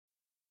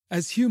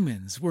As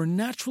humans, we're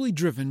naturally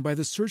driven by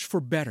the search for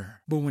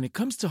better. But when it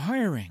comes to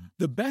hiring,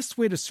 the best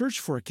way to search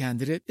for a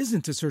candidate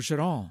isn't to search at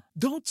all.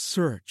 Don't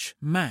search,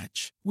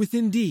 match with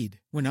Indeed.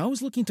 When I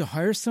was looking to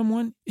hire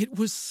someone, it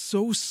was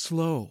so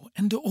slow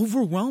and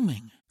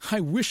overwhelming.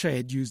 I wish I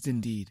had used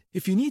Indeed.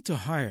 If you need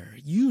to hire,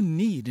 you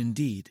need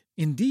Indeed.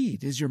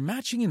 Indeed is your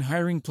matching and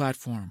hiring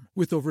platform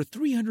with over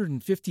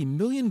 350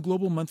 million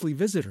global monthly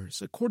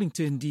visitors, according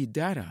to Indeed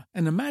data,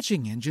 and a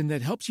matching engine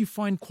that helps you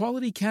find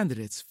quality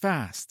candidates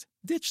fast.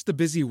 Ditch the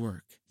busy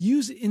work.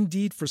 Use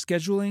Indeed for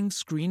scheduling,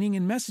 screening,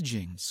 and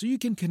messaging so you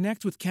can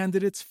connect with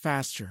candidates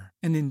faster.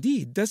 And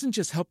Indeed doesn't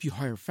just help you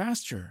hire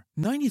faster.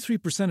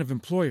 93% of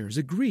employers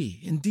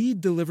agree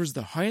Indeed delivers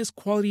the highest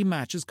quality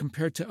matches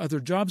compared to other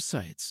job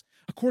sites,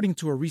 according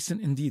to a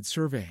recent Indeed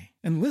survey.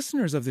 And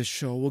listeners of this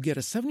show will get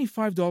a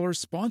 $75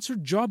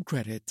 sponsored job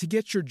credit to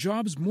get your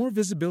jobs more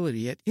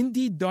visibility at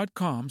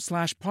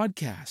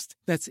Indeed.com/podcast.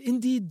 That's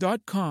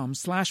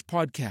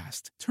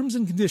Indeed.com/podcast. Terms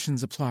and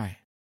conditions apply.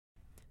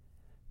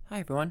 Hi,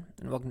 everyone,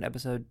 and welcome to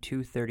episode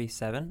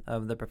 237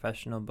 of the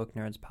Professional Book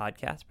Nerds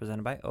podcast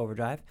presented by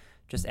Overdrive.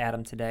 Just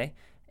Adam today,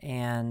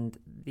 and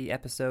the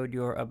episode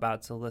you're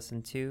about to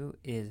listen to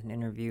is an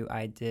interview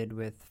I did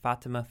with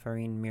Fatima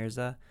Fareen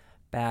Mirza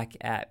back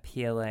at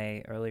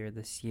PLA earlier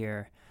this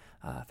year.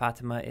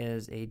 Fatima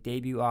is a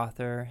debut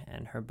author,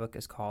 and her book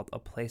is called A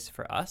Place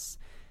for Us.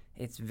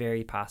 It's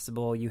very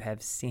possible you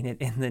have seen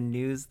it in the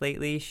news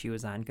lately. She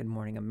was on Good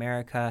Morning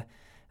America.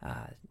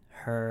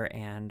 Her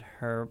and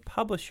her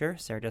publisher,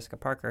 Sarah Jessica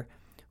Parker,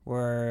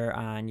 were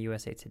on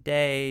USA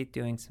Today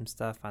doing some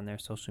stuff on their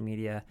social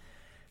media.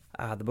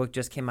 The book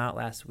just came out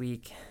last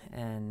week,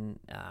 and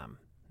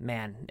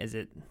man, is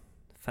it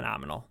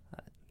phenomenal.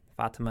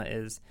 Fatima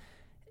is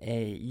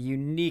a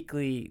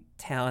uniquely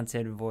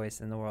talented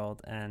voice in the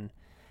world, and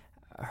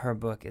her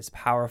book is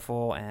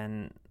powerful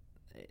and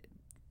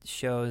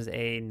shows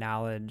a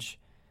knowledge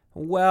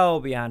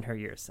well beyond her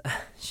years.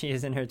 She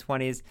is in her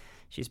 20s.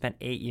 She spent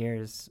 8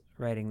 years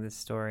writing this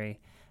story,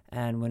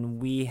 and when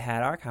we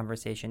had our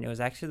conversation, it was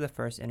actually the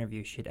first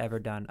interview she'd ever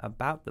done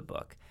about the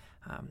book.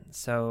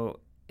 So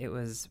it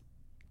was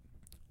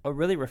a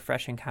really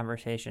refreshing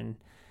conversation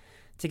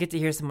to get to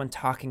hear someone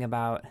talking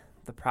about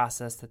the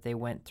process that they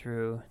went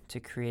through to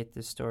create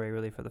this story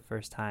really for the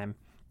first time.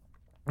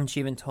 And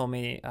she even told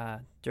me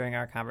during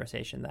our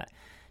conversation that,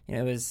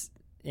 it was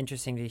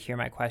interesting to hear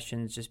my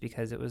questions just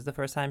because it was the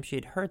first time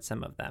she'd heard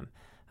some of them.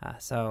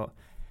 So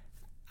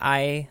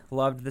I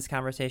loved this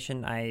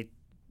conversation. I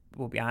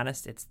will be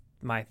honest, it's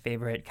my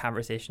favorite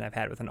conversation I've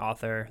had with an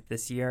author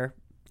this year,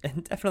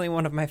 and definitely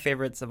one of my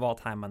favorites of all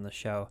time on the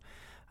show.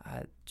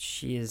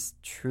 She is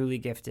truly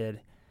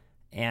gifted,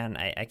 and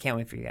I can't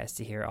wait for you guys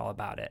to hear all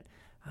about it.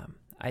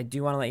 I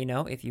do want to let you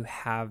know, if you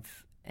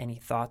have any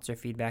thoughts or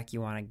feedback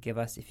you want to give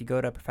us, if you go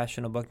to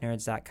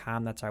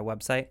professionalbooknerds.com, that's our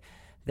website.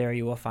 There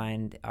you will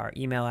find our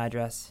email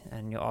address,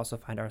 and you'll also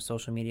find our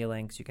social media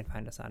links. You can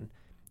find us on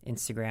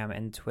Instagram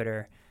and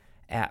Twitter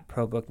at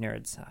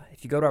ProBookNerds.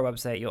 If you go to our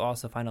website, you'll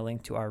also find a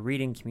link to our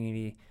reading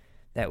community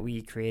that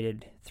we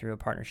created through a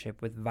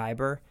partnership with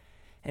Viber.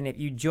 And if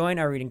you join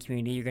our reading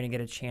community, you're going to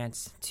get a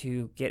chance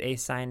to get a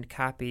signed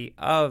copy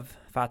of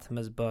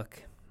Fatima's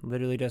book,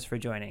 literally just for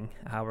joining.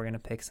 We're going to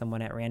pick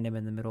someone at random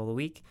in the middle of the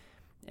week,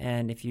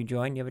 and if you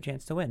join, you have a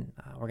chance to win.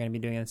 We're going to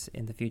be doing this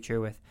in the future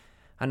with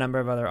a number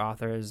of other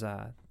authors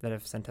that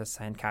have sent us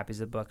signed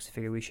copies of books. I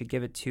figure we should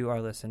give it to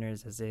our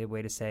listeners as a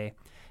way to say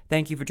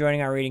thank you for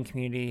joining our reading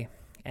community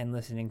and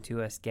listening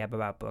to us gab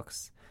about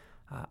books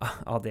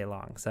all day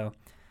long. So,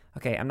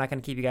 okay, I'm not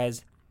going to keep you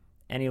guys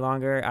any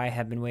longer. I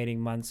have been waiting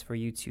months for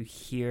you to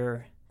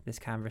hear this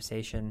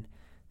conversation,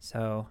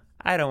 so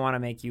I don't want to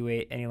make you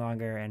wait any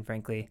longer, and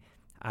frankly,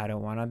 I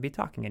don't want to be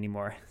talking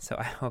anymore. So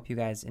I hope you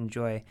guys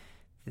enjoy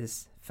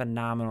this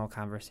phenomenal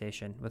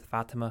conversation with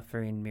Fatima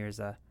Fareen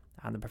Mirza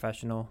on the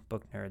Professional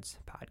Book Nerds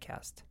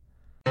podcast.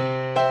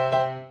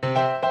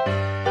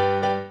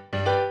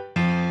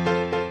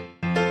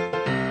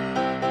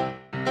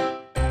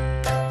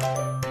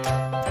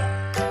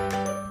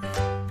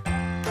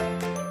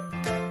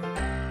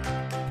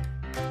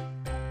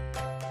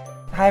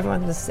 Hi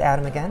everyone, this is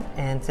Adam again,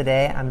 and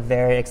today I'm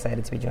very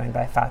excited to be joined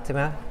by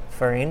Fatima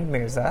Fareen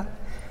Mirza,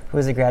 who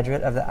is a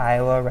graduate of the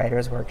Iowa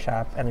Writers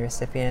Workshop and the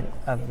recipient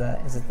of the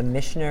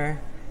Mishner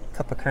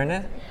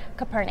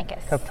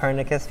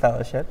Copernicus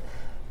Fellowship.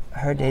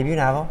 Her debut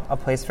novel, A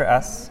Place for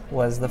Us,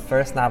 was the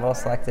first novel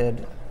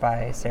selected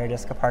by Sarah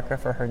Jessica Parker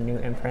for her new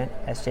imprint,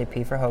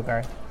 SJP for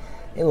Hogarth.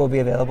 It will be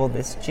available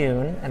this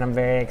June, and I'm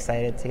very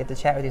excited to get to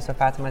chat with you. So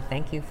Fatima,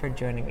 thank you for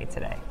joining me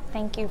today.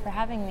 Thank you for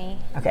having me.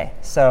 Okay,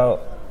 so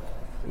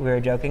we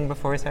were joking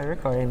before we started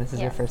recording. This is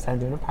your first time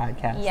doing a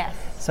podcast. Yes.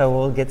 So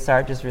we'll get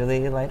started just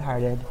really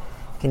lighthearted.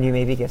 Can you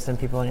maybe give some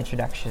people an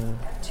introduction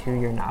to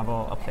your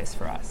novel, A Place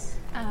for Us?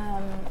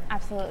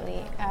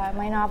 Absolutely.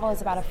 My novel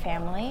is about a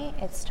family.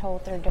 It's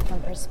told through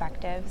different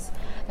perspectives.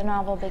 The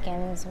novel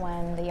begins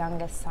when the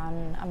youngest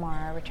son,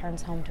 Amar,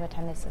 returns home to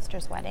attend his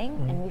sister's wedding,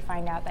 and we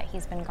find out that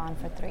he's been gone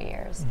for 3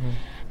 years.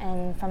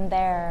 And from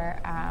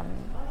there,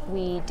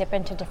 we dip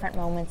into different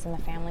moments in the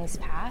family's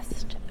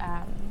past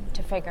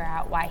to figure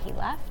out why he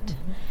left.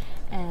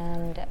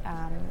 And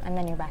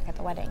then you're back at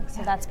the wedding.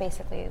 So that's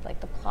basically like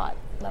the plot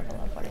level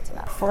of what it's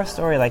about. For a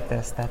story like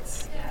this,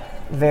 that's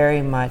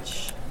very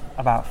much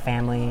about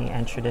family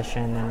and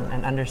tradition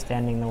and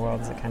understanding the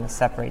worlds that kind of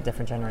separate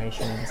different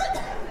generations.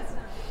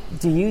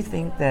 Do you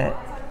think that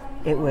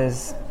it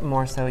was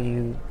more so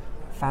you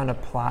found a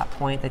plot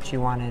point that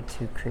you wanted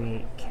to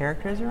create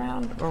characters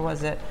around, or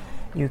was it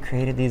you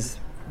created these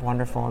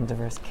wonderful and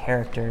diverse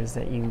characters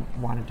that you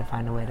wanted to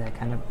find a way to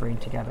kind of bring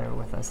together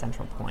with a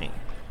central point?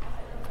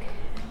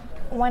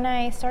 When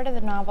I started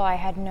the novel, I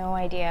had no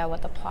idea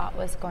what the plot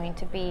was going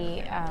to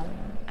be.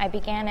 I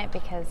began it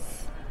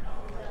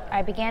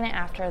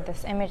after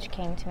this image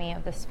came to me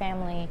of this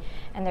family,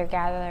 and they're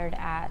gathered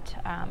at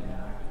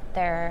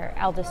their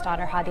eldest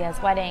daughter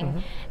Hadia's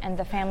wedding, and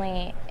the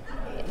family,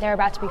 they're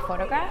about to be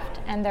photographed,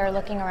 and they're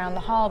looking around the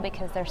hall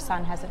because their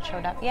son hasn't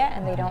showed up yet,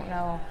 and they don't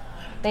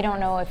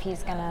know if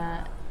he's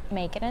gonna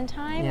make it in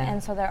time,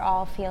 and so they're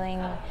all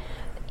feeling.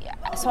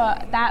 So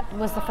that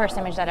was the first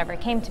image that ever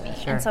came to me.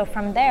 Sure. And so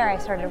from there I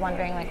started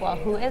wondering, like, well,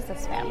 who is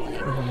this family?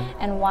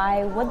 And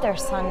why would their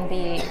son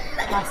be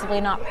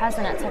possibly not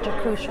present at such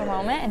a crucial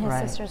moment in his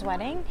sister's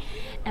wedding?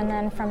 And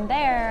then from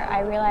there I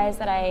realized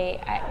that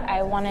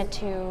I wanted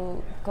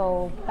to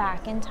go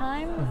back in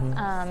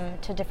time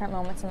to different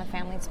moments in the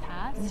family's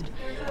past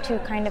to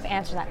kind of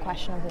answer that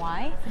question of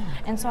why.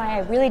 And so I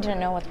really didn't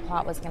know what the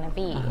plot was going to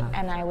be.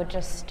 And I would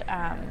just...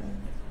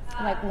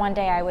 like one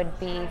day I would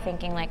be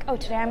thinking like, oh,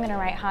 today I'm going to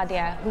write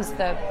Hadia, who's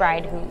the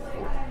bride who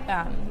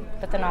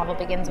that the novel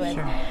begins with.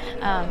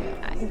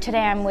 Today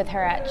I'm with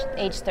her at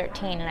age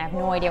 13 and I have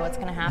no idea what's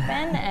going to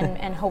happen,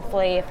 and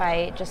hopefully if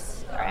I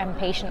just am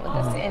patient with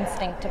this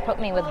instinct to put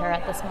me with her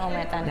at this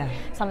moment, then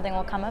something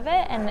will come of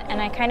it.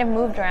 And I kind of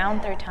moved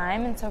around through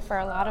time, and so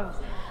for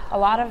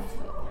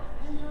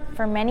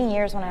for many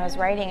years when I was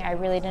writing, I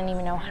really didn't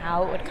even know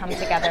how it would come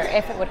together,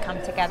 if it would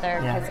come together,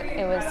 because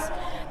it was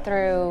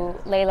through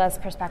Layla's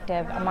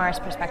perspective, Amar's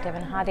perspective,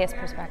 and Hadia's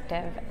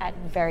perspective at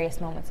various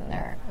moments in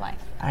their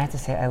life. I have to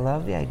say, I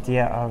love the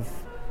idea of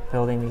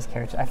building these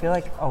characters. I feel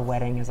like a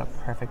wedding is a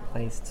perfect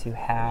place to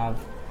have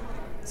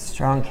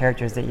strong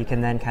characters that you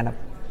can then kind of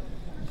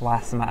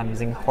blossom out. I'm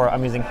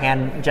using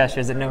hand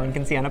gestures that no one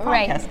can see on a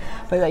podcast,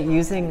 but like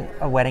using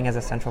a wedding as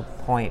a central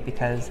point,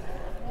 because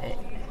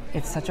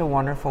it's such a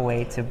wonderful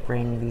way to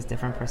bring these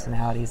different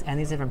personalities and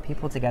these different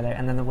people together.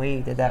 And then the way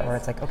you did that, where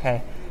it's like,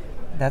 okay,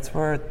 that's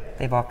where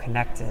they've all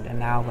connected, and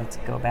now let's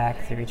go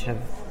back through each of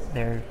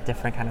their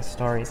different kind of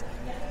stories.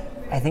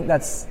 I think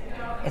it's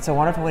a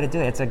wonderful way to do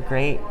it. It's a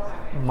great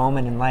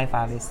moment in life,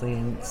 obviously,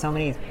 and so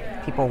many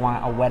people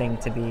want a wedding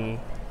to be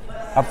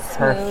a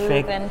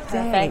perfect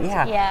day.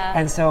 Yeah.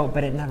 And so,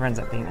 but it never ends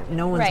up being that.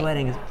 No one's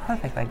wedding is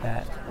perfect like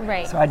that.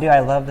 Right. So I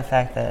love the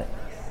fact that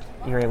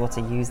you're able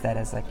to use that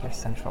as like your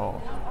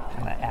central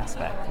kind of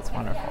aspect. It's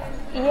wonderful.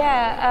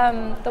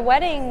 Yeah, the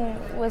wedding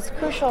was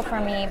crucial for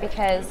me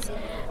because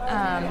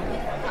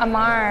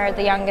Amar,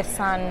 the youngest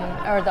son,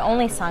 or the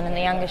only son and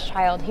the youngest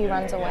child, he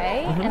runs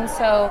away. And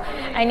so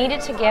I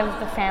needed to give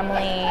the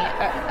family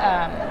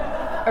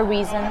a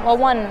reason. Well,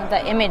 one,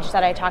 the image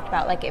that I talked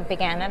about, like it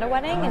began at a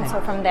wedding, and so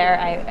from there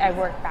I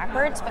worked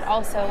backwards, but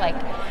also like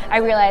I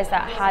realized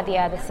that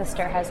Hadia, the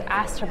sister, has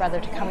asked her brother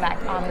to come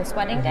back on this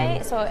wedding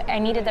day, so I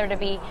needed there to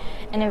be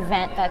an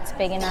event that's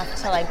big enough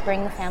to like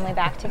bring the family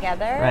back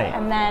together.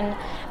 And then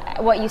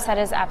what you said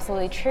is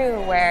absolutely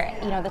true, where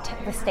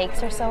the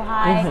stakes are so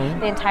high,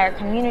 the entire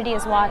community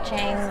is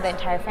watching, the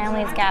entire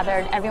family is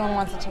gathered, everyone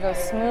wants it to go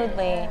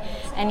smoothly,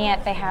 and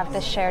yet they have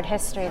this shared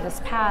history, this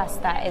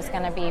past that is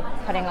going to be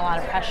putting a lot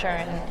of pressure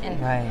in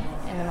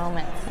the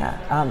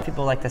moments.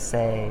 People like to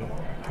say,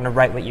 kind of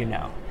write what you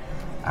know,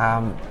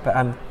 but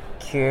I'm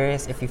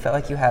curious if you felt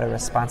like you had a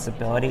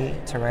responsibility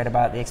to write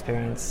about the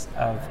experience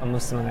of a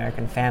Muslim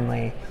American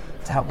family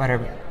to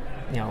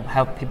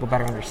help people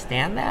better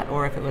understand that,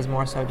 or if it was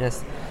more so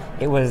just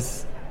it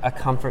was a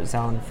comfort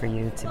zone for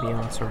you to be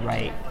able to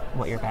write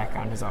what your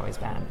background has always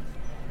been.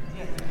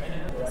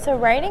 So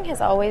writing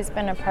has always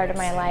been a part of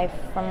my life.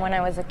 From when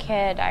I was a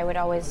kid, I would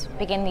always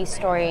begin these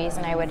stories,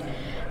 and I would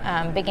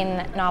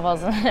begin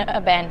novels and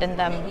abandon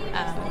them.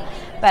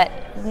 But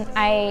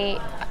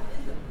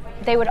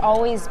they would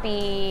always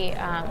be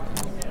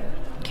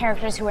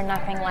characters who were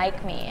nothing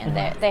like me, and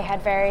they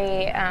had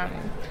very...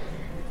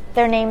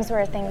 their names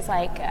were things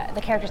like,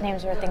 the characters'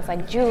 names were things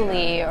like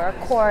Julie or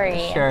Corey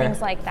and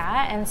things like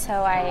that. And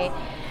so I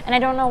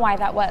don't know why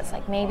that was.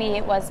 Like maybe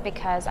it was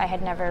because I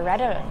had never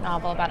read a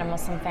novel about a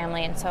Muslim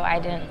family, and so I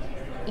didn't,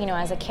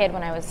 as a kid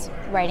when I was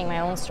writing my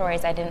own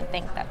stories, I didn't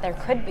think that there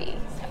could be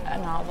a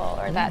novel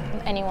or that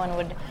anyone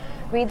would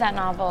read that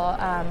novel.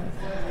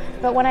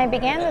 But when I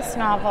began this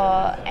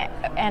novel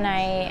and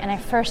I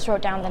first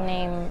wrote down the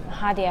name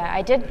Hadia,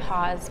 I did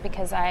pause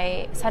because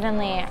I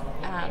suddenly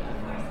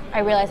I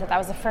realized that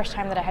was the first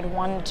time that I had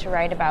wanted to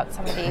write about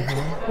somebody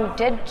who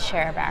did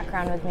share a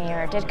background with me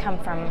or did come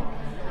from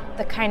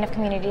the kind of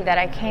community that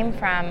I came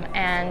from.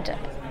 And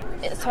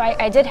so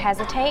I did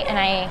hesitate, and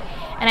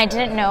I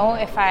didn't know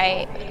if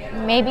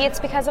maybe it's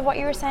because of what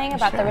you were saying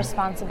about the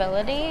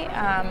responsibility,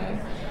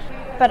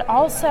 but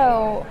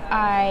also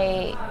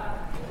I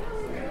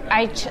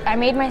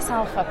made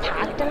myself a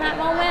pact in that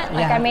moment.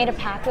 Like I made a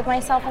pact with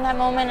myself in that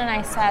moment, and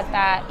I said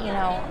that, you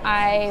know,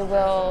 I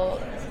will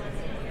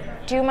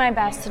do my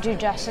best to do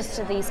justice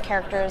to these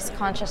characters'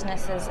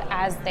 consciousnesses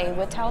as they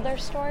would tell their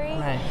story,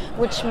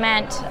 which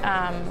meant,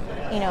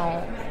 you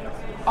know,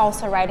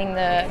 also writing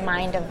the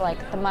mind of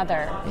like the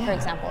mother, for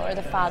example, or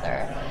the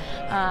father.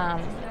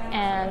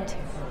 And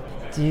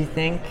do you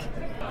think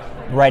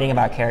writing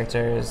about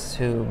characters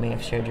who may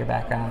have shared your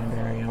background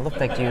or, you know, looked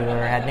like you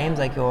or had names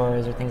like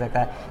yours or things like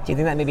that, do you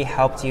think that maybe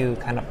helped you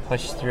kind of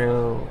push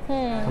through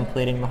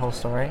completing the whole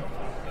story?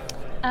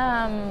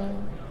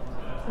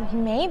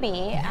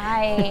 Maybe.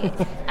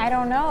 I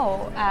don't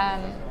know.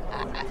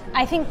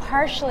 I think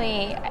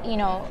partially, you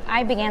know,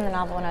 I began the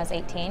novel when I was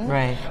 18.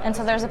 Right. And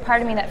so there's a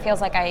part of me that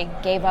feels like I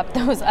gave up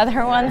those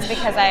other ones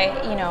because I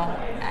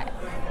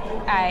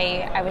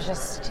was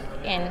just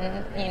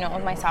in, you know,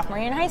 my sophomore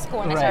year in high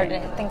school and I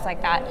started things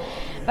like that.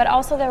 But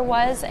also there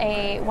was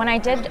when I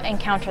did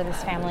encounter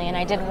this family and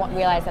I did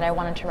realize that I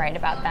wanted to write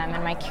about them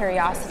and my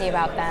curiosity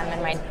about them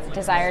and my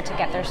desire to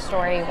get their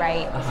story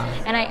right.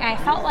 And I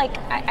felt like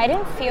I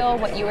didn't feel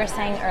what you were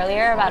saying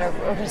earlier about a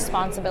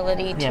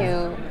responsibility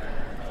to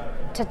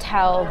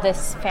tell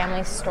this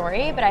family's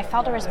story, but I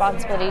felt a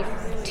responsibility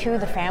to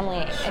the family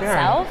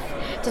itself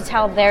to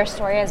tell their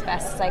story as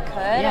best as I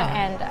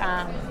could.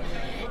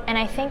 And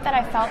I think that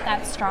I felt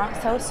that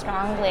so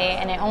strongly,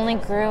 and it only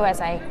grew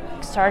as I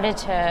started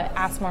to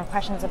ask more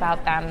questions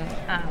about them,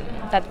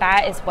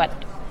 that is what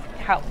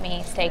helped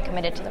me stay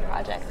committed to the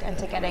project and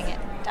to getting it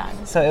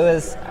done. So it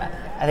was,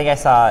 I think I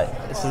saw,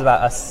 this was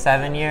about a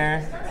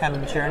 7-year kind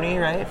of journey,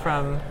 right?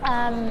 From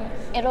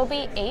it'll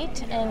be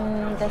 8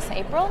 in this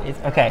April.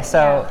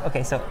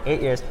 So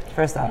 8 years.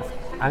 First off,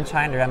 I'm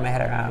trying to wrap my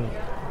head around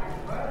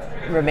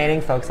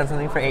remaining focused on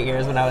something for 8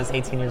 years when I was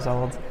 18 years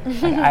old.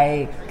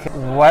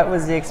 What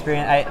was the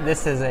experience?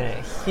 This is a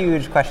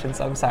huge question,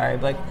 so I'm sorry,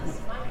 but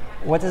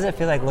what does it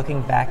feel like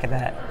looking back at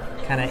that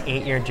kind of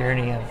 8-year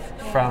journey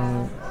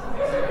from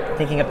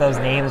thinking up those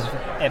names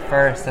at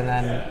first and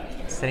then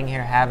sitting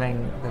here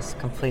having this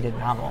completed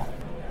novel?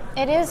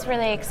 It is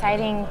really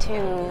exciting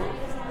to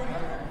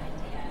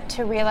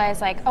realize,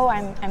 like, oh,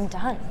 I'm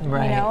done.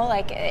 Right. You know,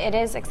 like, it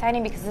is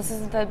exciting because this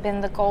has been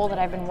the goal that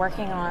I've been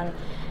working on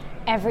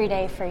every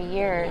day for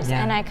years,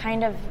 and I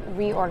kind of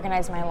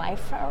reorganized my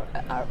life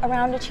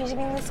around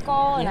achieving this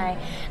goal, and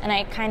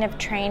I kind of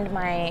trained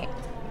my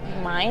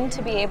mind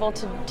to be able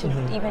to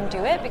even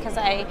do it, because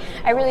I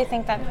really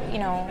think that, you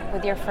know,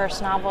 with your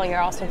first novel you're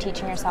also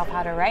teaching yourself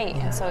how to write,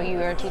 and so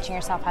you are teaching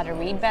yourself how to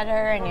read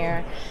better, and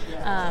you're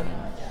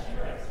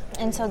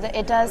and so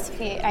it does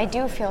feel, I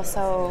do feel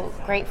so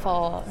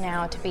grateful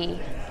now to be,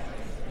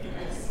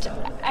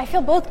 I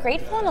feel both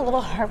grateful and a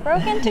little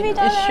heartbroken to be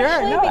done,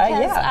 actually,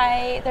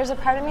 because there's a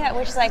part of me that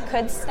wishes I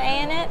could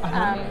stay in it,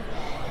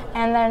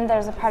 and then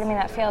there's a part of me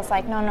that feels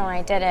like, no,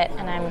 I did it,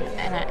 and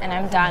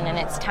I'm done, and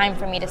it's time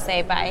for me to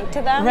say bye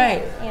to them.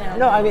 Right. You know.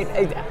 No, I mean,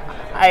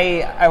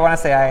 I want to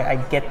say I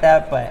get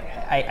that, but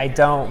I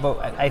don't. But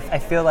I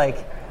feel like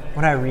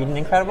when I read an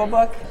incredible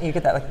book, you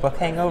get that like book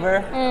hangover,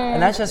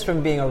 and that's just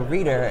from being a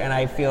reader. And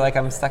I feel like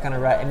I'm stuck on a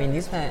rut. I mean,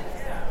 you spent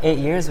 8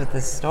 years with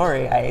this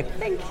story. I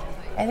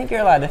think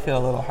you're allowed to feel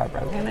a little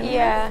heartbroken.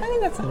 I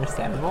think that's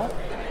understandable.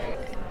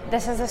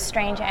 This is a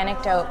strange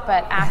anecdote,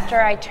 but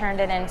after I turned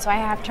it in, so I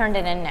have turned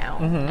it in now,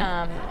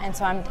 and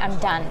so I'm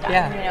done,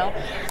 you know.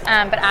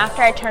 But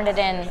after I turned it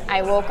in,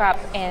 I woke up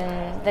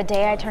the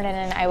day I turned it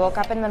in, I woke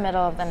up in the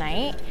middle of the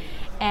night,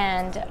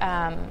 and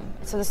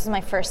so this is my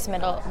first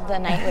middle of the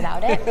night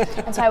without it.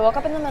 And so I woke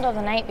up in the middle of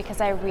the night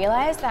because I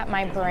realized that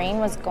my brain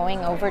was going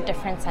over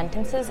different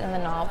sentences in the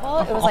novel.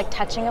 It was like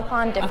touching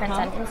upon different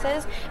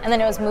sentences, and then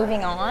it was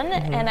moving on.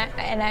 And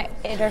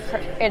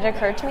it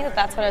occurred to me that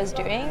that's what I was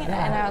doing,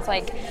 and I was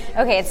like,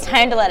 okay, it's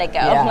time to let it go.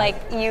 Like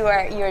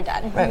you're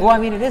done. Right. Well, I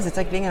mean, it is. It's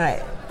like being in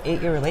an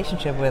 8-year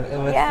relationship with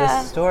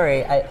this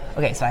story.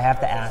 So I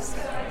have to ask,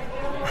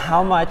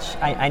 how much?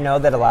 I know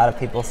that a lot of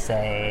people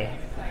say,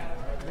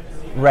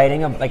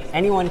 writing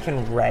anyone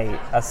can write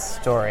a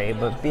story,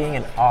 but being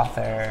an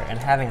author and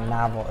having a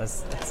novel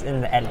it's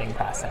in the editing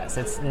process.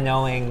 It's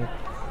knowing,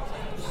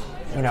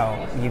 you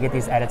know, you get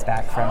these edits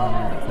back from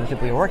the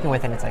people you're working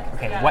with, and it's like,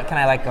 okay, what can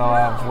I let go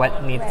of?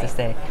 What needs to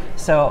stay?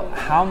 So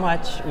how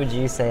much would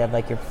you say of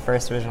like your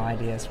first original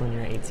ideas when you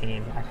were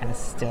 18 are kind of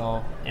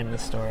still in the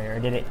story, or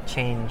did it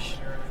change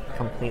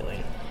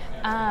completely?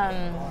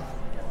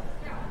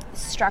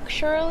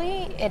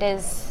 Structurally, it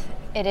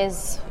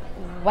is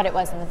what it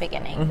was in the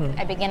beginning.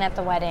 I begin at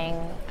the wedding,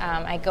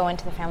 I go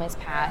into the family's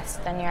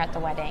past, then you're at the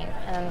wedding,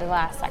 and then the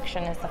last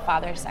section is the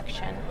father's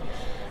section,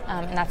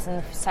 and that's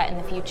set in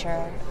the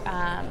future.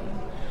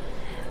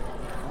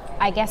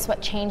 I guess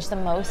what changed the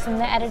most in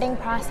the editing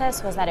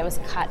process was that it was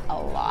cut a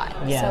lot.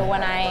 Yeah.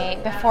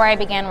 So before I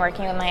began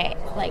working with my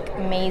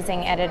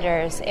amazing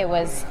editors,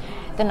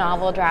 the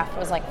novel draft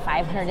was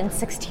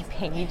 560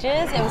 pages.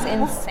 It was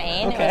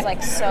insane. Okay. It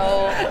was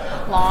so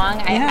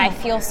long. Yeah. I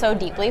feel so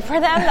deeply for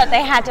them that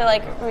they had to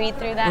read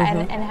through that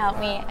and help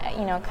me,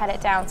 cut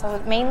it down.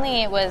 So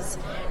mainly it was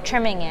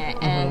trimming it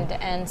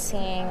and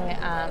seeing,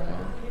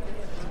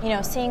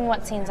 seeing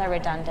what scenes are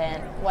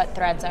redundant, what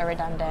threads are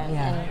redundant,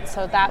 and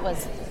so that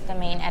was the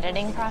main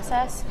editing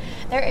process.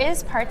 There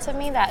is parts of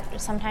me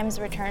that sometimes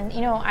return.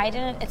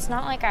 It's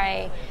not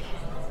like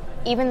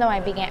even though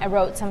I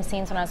wrote some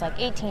scenes when I was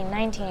 18,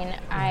 19,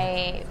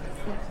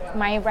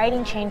 my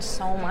writing changed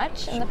so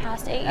much in the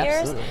past 8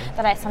 years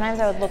that sometimes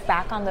I would look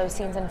back on those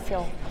scenes and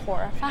feel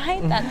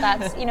horrified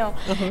that's,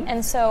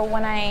 and so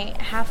when I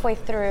halfway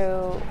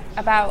through,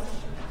 about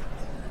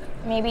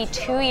maybe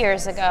 2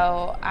 years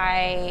ago,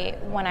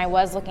 when I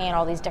was looking at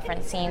all these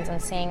different scenes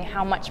and seeing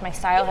how much my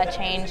style had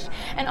changed,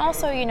 and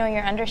also,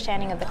 your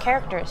understanding of the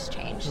characters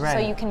changed. Right. So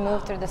you can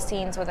move through the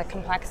scenes with a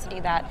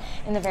complexity that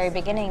in the very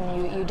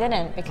beginning you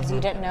didn't, because you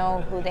didn't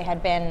know who they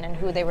had been and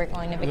who they were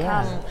going to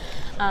become.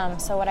 Yeah.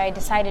 So what I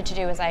decided to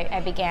do is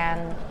I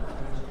began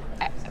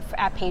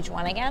at page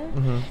 1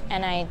 again,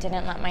 and I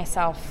didn't let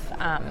myself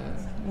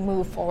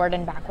move forward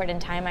and backward in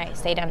time. I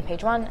stayed on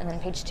page 1 and then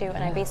page 2,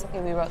 and I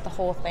basically rewrote the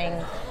whole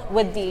thing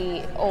with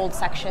the old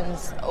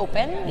sections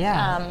open.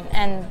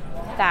 And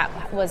that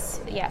was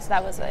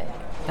it.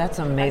 That's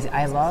amazing.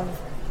 I love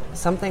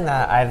something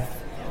that I've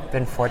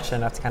been fortunate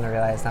enough to kind of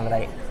realize now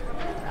that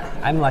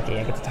I'm lucky.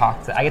 I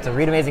get to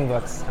read amazing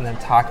books and then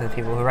talk to the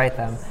people who write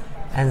them.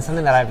 And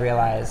something that I've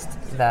realized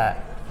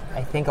that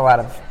I think a lot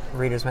of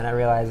readers might not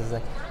realize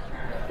is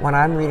when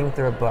I'm reading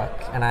through a book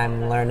and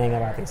I'm learning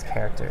about these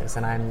characters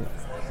and I'm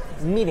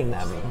meeting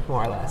them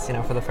more or less,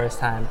 for the first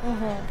time,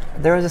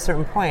 there was a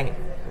certain point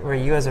where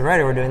you as a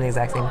writer were doing the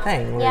exact same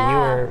thing, where you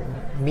were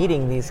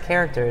meeting these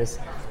characters.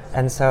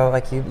 And so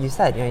you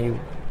said,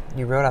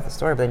 you wrote out the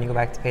story, but then you go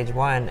back to page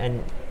 1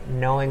 and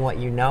knowing what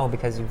you know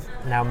because you've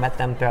now met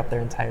them throughout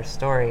their entire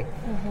story,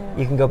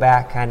 you can go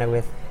back kind of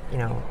with,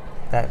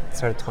 that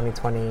sort of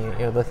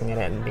 2020, looking at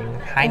it and being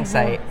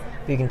hindsight,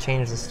 you can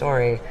change the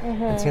story.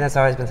 And to me that's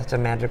always been such a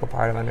magical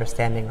part of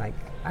understanding,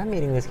 I'm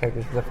meeting these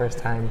characters for the first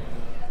time,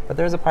 but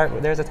there's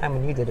a time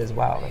when you did as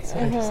well. That's so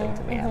interesting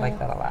to me. I like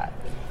that a lot.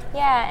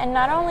 Yeah, and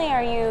not only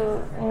are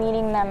you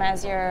meeting them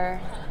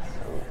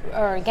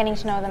or getting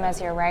to know them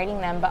as you're writing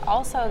them, but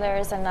also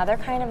there's another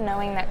kind of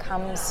knowing that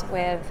comes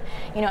with,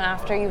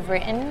 after you've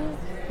written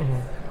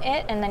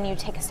it and then you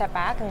take a step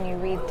back and you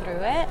read through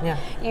it,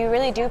 you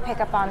really do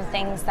pick up on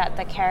things that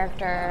the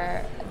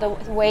character, the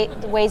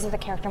ways that the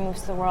character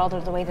moves through the world,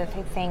 or the way that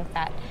they think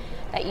that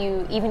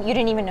you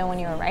didn't even know when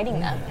you were writing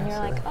them, and you're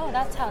like, oh,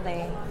 that's how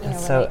they relate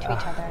to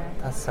each other.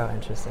 That's so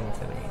interesting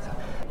to me. So,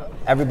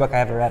 every book I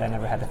ever read, I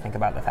never had to think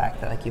about the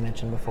fact that, like you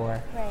mentioned before,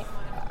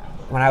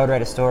 when I would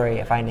write a story,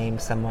 if I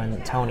named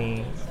someone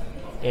Tony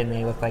and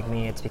they look like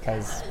me, it's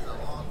because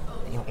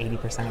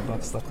 80% of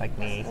books look like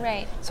me.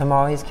 Right. So I'm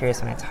always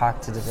curious when I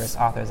talk to diverse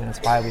authors, and it's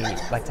why we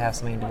like to have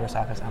so many diverse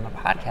authors on the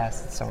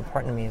podcast. It's so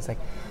important to me. It's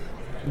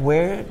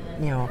where,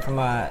 from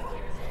a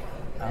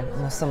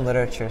Muslim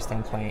literature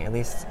standpoint, at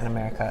least in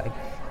America,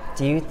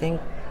 do you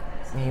think,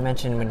 you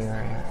mentioned when you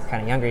were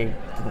kind of younger, you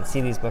didn't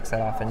see these books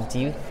that often. Do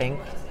you think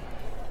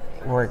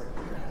we're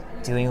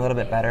doing a little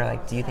bit better?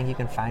 Do you think you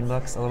can find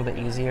books a little bit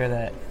easier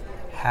that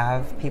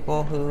have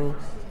people who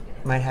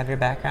might have your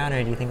background,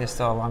 or do you think there's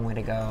still a long way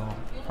to go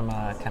from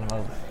a kind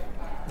of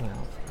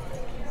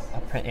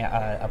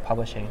a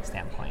publishing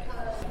standpoint?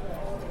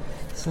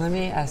 So let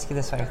me ask you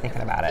this while you're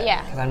thinking about it.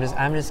 Yeah. Because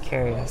I'm just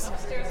curious.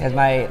 Because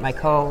my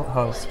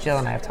co-host Jill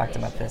and I have talked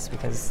about this,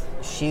 because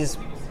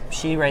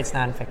she writes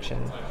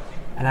nonfiction,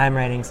 and I'm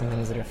writing some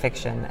things that are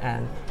fiction,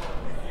 and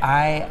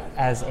I,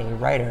 as a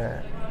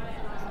writer,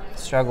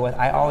 struggle with.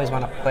 I always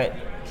want to put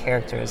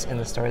characters in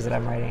the stories that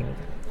I'm writing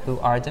who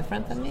are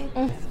different than me.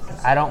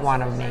 I don't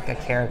want to make a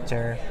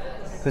character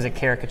who's a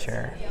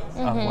caricature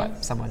of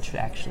what someone should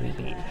actually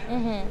be.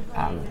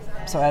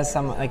 So as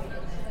someone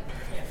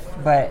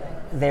but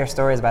their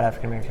stories about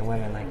African American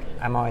women,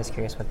 I'm always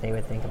curious what they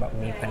would think about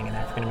me putting an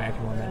African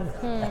American woman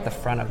at the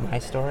front of my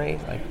story,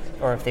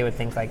 or if they would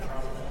think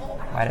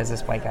why does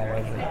this white guy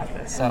writing about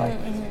this? So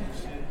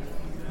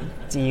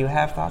do you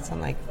have thoughts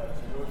on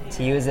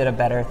to you, is it a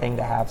better thing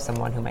to have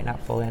someone who might not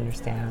fully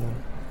understand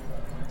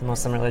the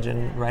Muslim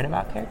religion write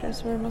about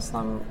characters who are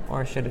Muslim,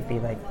 or should it be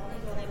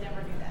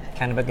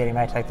kind of getting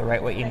back to the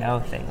write what you know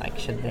thing?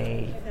 Should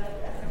they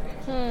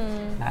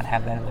not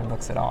have that in their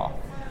books at all?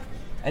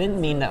 I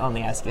didn't mean to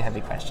only ask you heavy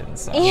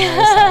questions. So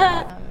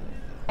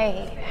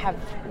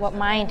what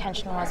my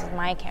intention was with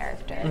my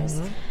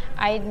characters.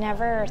 I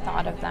never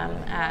thought of them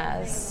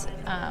as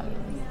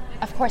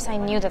of course, I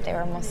knew that they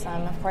were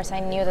Muslim. Of course, I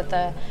knew that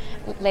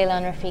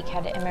Layla and Rafiq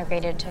had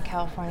immigrated to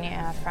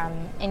California from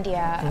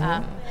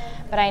India.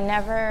 But I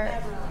never,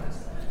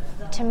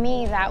 to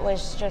me, that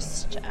was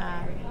just,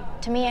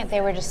 to me,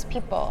 they were just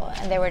people,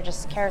 and they were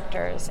just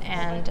characters,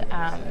 and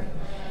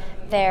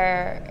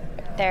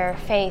their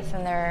faith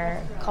and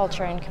their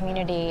culture and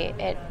community,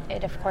 it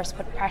of course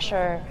put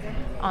pressure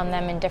on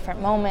them in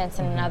different moments,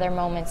 and in other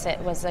moments it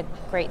was a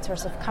great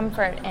source of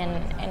comfort,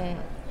 and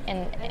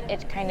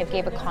it kind of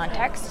gave a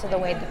context to the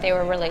way that they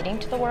were relating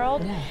to the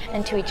world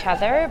and to each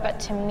other. But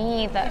to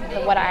me,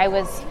 what I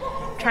was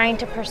trying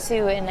to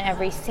pursue in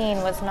every scene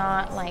was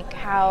not like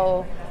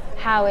how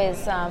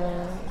is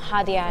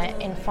Hadia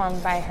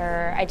informed by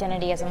her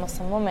identity as a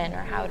Muslim woman,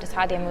 or how does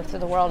Hadia move through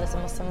the world as a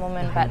Muslim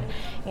woman, but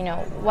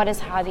what is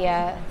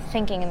Hadia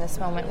thinking in this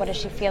moment? What is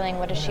she feeling?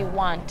 What does she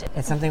want?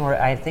 It's something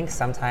where I think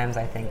sometimes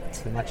I think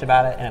too much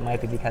about it, and it might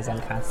be because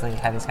I'm constantly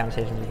having these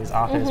conversations with these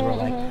authors where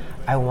like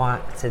I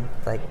want to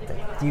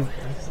you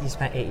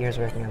spent 8 years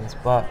working on this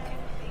book,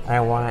 and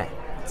I want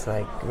to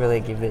like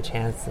really give you a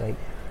chance to like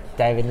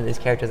dive into these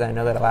characters. I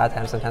know that a lot of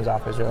times, sometimes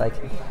authors are like,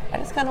 I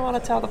just kind of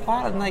want to tell the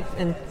plot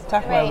and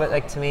talk about it. But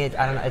like to me,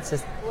 I don't know. It's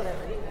just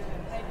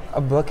a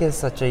book is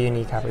such a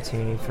unique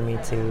opportunity for me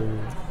to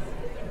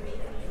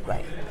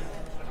like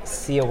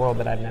see a world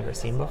that I've never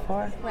seen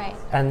before. Right.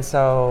 And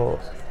so,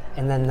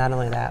 and then not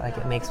only that, like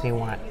it makes me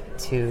want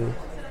to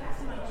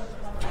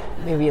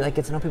maybe like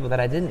get to know people that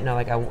I didn't know.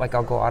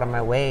 I'll go out of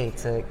my way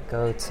to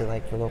go to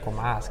like the local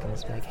mosque and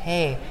just be like,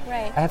 hey,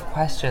 right. I have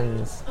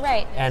questions.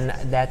 Right. And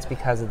that's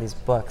because of these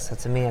books. So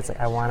to me, it's like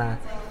I want to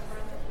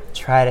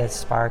try to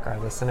spark our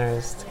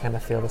listeners to kind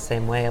of feel the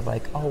same way of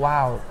like, oh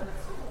wow,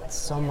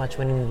 so much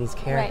went into these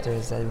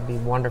characters. Right. It'd be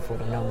wonderful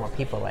to know more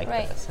people like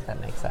this, if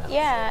that makes sense.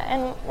 Yeah,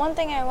 and one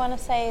thing I want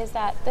to say is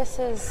that this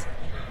is,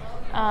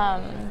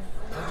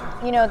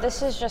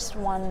 this is just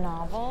one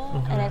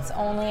novel, and it's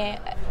only,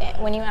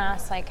 when you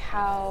ask like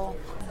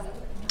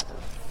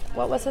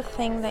what was the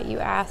thing that you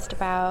asked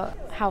about,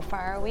 how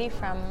far are we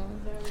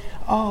from?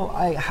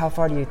 How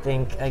far do you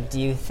think, do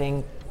you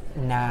think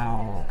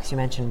now, because you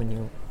mentioned when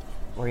you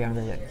were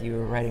younger that you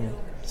were writing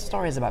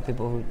stories about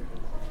people who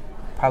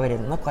probably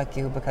didn't look like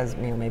you because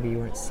maybe you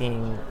weren't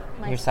seeing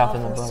yourself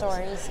in the books.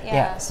 Stories,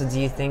 yeah. So do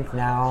you think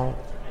now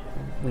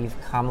we've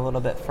come a little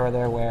bit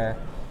further where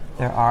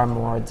there are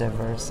more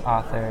diverse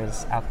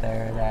authors out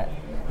there that,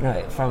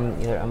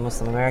 from either a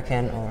Muslim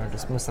American or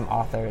just Muslim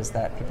authors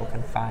that people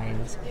can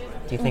find?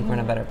 Do you think we're in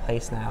a better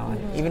place now?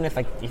 And even if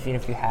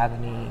you have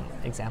any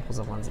examples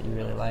of ones that you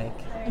really like.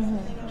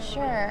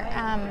 Sure.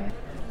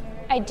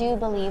 I do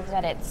believe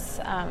that it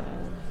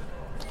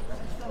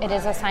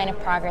is a sign of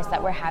progress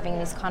that we're having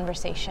these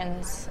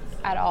conversations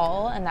at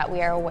all, and that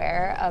we are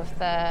aware of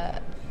the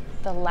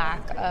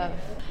lack of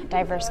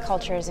diverse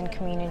cultures and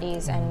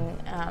communities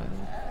and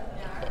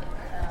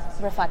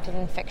reflected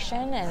in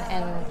fiction.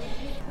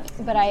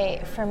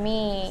 But for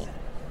me,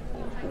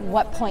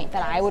 what point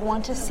that I would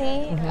want to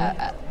see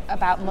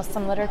about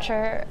Muslim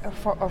literature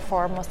or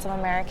for Muslim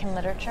American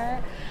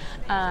literature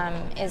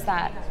is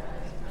that,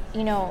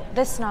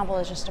 this novel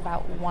is just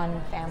about one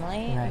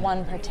family,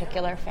 one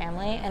particular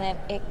family, and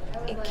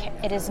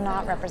it is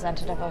not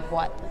representative of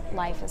what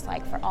life is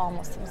like for all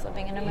Muslims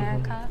living in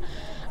America.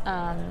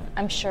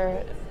 I'm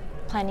sure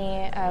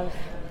plenty of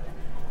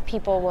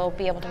people will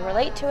be able to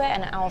relate to it,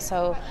 and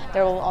also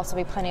there will also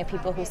be plenty of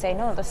people who say,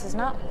 no, this is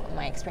not what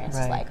my experience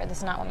is like, or this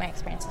is not what my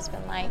experience has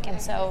been like.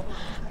 And so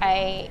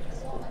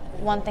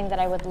one thing that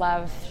I would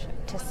love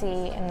to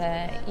see in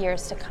the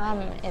years to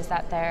come is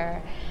that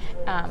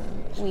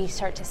we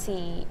start to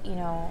see,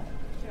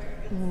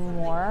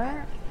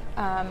 more.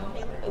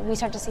 We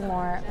start to see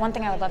more. One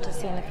thing I would love to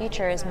see in the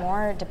future is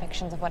more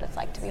depictions of what it's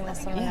like to be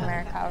Muslim in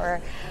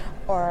America,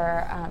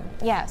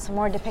 some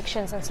more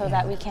depictions, and so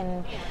that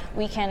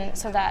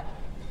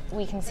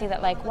we can see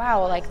that, like,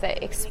 wow, like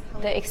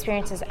the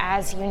experience is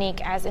as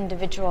unique, as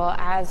individual,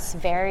 as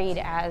varied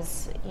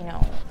as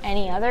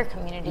any other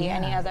community,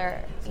 any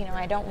other.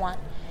 I don't want.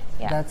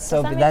 Yeah. That's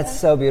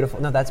so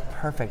beautiful. No, that's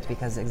perfect,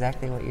 because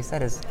exactly what you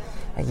said is,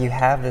 like, you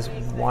have this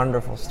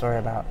wonderful story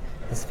about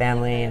this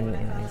family, and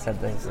you said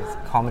there's this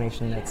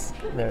culmination that's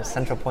their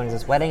central point is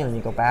this wedding, and then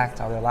you go back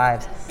to all their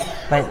lives.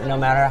 But no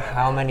matter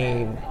how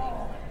many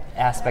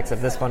aspects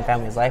of this one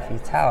family's life you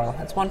tell,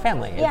 it's one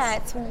family.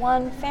 It's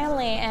one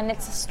family, and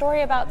it's a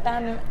story about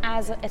them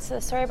it's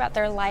a story about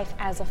their life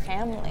as a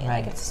family.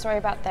 Right. Like, it's a story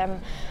about them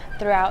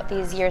throughout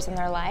these years in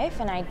their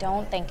life, and I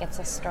don't think it's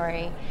a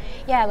story.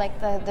 Yeah, like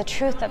the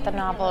truth that the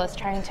novel is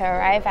trying to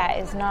arrive at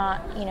is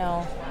not,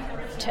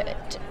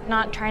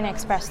 not trying to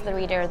express to the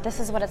reader, this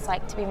is what it's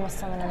like to be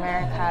Muslim in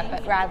America,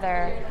 but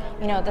rather,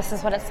 this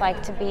is what it's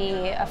like to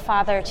be a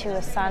father to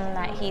a son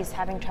that he's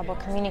having trouble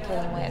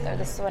communicating with, or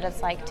this is what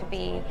it's like to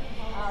be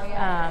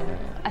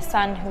a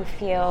son who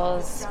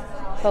feels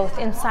both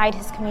inside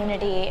his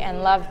community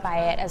and loved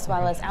by it, as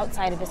well as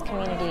outside of his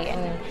community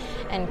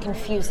and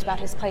confused about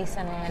his place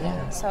in it.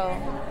 Yeah. And so,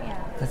 yeah.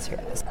 That's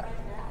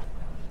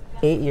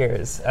 8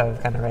 years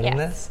of kind of writing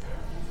this.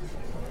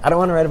 I don't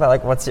want to write about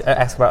like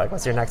ask about like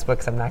what's your next book,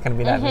 because I'm not going to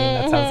be that mean.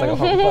 That sounds like a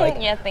whole book.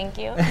 Yeah, thank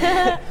you.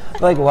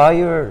 Like while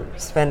you were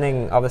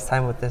spending all this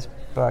time with this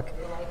book,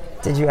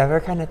 did you ever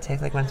kind of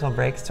take like mental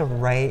breaks to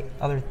write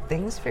other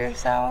things for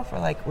yourself,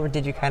 or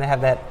did you kind of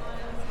have that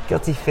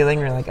guilty feeling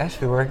where you're like, I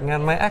should be working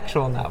on my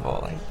actual novel?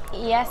 Like,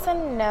 yes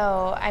and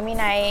no. I mean,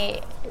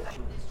 I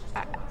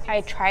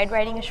tried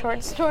writing a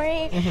short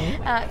story,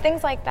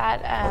 things like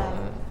that.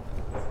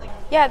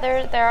 Yeah,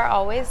 there are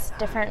always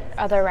different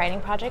other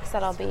writing projects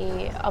that I'll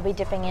be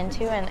dipping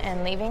into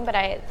and leaving, but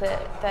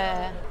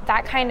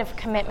that kind of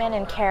commitment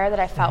and care that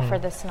I felt for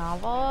this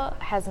novel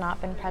has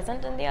not been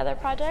present in the other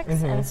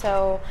projects, and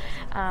so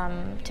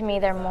to me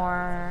they're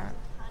more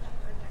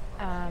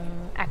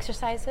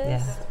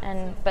exercises,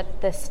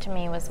 but this to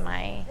me was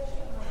my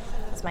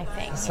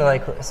thing.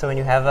 So when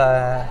you have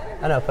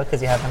a notebook,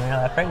 because you have one in your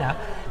lap right now,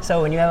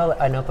 so when you have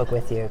a notebook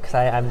with you, because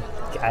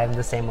I'm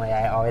the same way,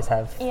 I always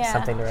have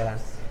something to write on.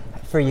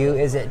 For you,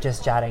 is it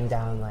just jotting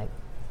down like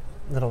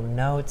little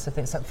notes of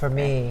things? For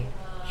me,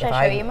 should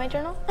I show you my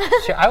journal?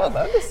 Sure, I would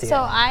love to see it. So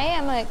I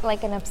am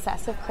like an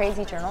obsessive,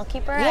 crazy journal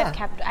keeper. Yeah.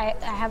 I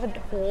have a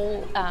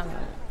whole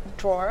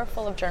drawer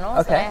full of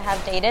journals that I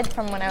have dated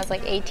from when I was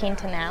like 18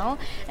 to now,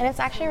 and it's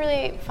actually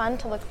really fun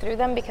to look through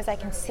them because I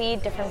can see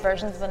different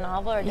versions of the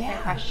novel or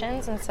different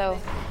questions, and so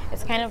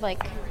it's kind of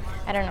like,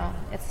 I don't know,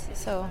 it's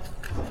so.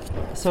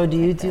 So do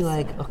you do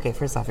like, okay,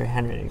 first off, your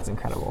handwriting is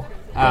incredible.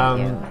 Thank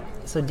you.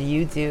 So do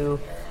you do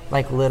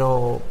like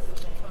little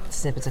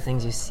snippets of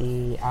things you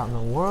see out in the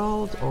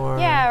world, or?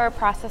 Yeah, or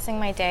processing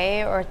my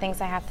day, or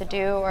things I have to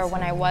do, or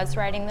when I was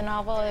writing the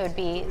novel, it would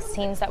be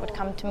scenes that would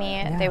come to me.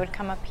 Yeah. They would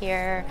come up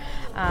here,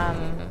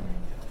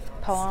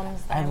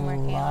 poems that I'm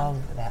working on. I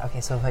love that.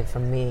 Okay, so like for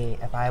me,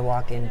 if I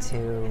walk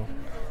into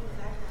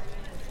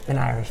an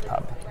Irish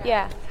pub,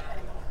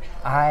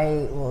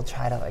 I will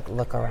try to like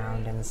look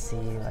around and see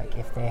like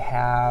if they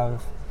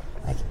have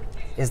like,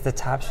 is the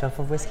top shelf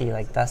of whiskey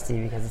like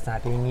dusty because it's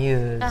not being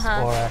used,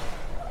 or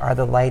are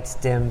the lights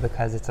dim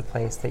because it's a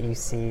place that you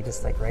see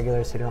just like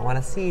regulars who don't want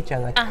to see each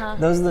other? Like,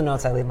 those are the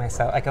notes I leave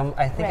myself. Like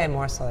I think I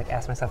more so like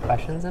ask myself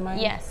questions in my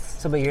head. Yes.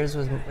 So, but yours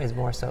is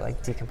more so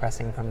like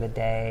decompressing from the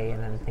day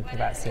and then thinking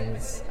about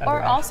scenes.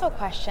 Or also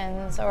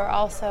questions, or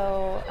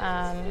also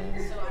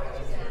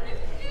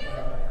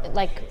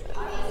like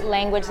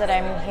language that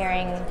I'm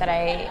hearing that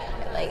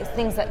like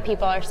things that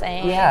people are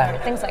saying, or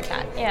things like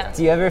that. Yeah.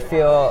 Do you ever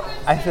feel?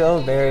 I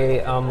feel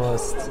very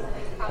almost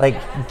like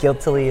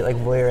guiltily like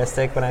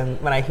voyeuristic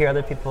when I hear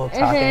other people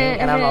talking,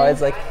 and I'm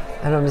always like,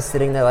 and I'm just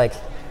sitting there like,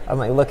 I'm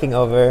like looking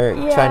over,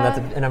 trying not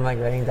to, and I'm like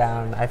writing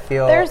down. I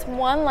feel there's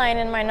one line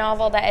in my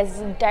novel that is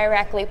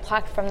directly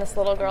plucked from this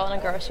little girl in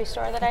a grocery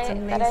store that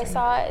I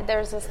saw.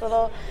 There's this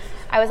little.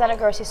 I was at a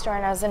grocery store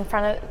and I was in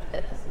front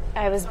of.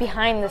 I was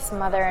behind this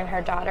mother and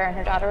her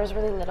daughter was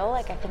really little,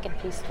 like I think in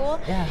preschool,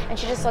 and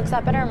she just looks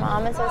up at her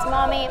mom and says,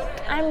 "Mommy,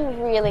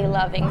 I'm really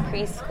loving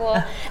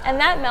preschool," and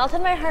that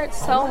melted my heart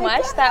so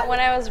much that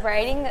when I was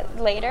writing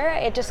later,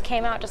 it just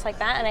came out just like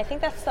that, and I think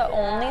that's the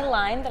only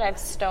line that I've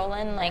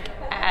stolen like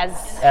as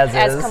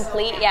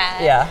complete,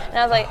 and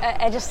I was like,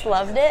 I just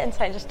loved it, and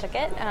so I just took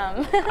it.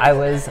 I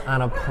was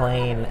on a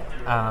plane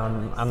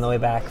on the way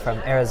back from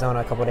Arizona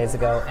a couple days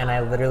ago, and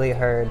I literally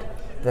heard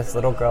this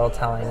little girl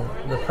telling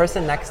the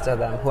person next to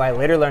them, who I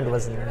later learned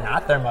was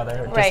not their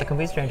mother, just a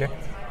complete stranger,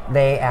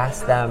 they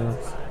asked them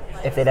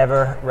if they'd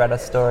ever read a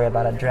story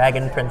about a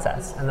dragon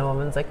princess. And the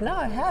woman's like, no,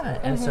 I haven't.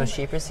 And so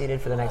she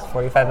proceeded for the next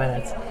 45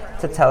 minutes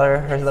to tell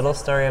her little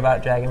story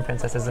about dragon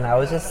princesses. And I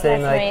was just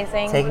sitting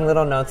taking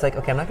little notes like,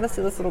 okay, I'm not going to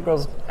steal this little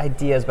girl's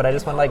ideas, but I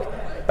just want to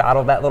like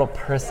battle that little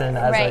person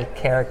as a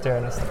character.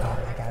 And I was like, oh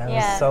my God, it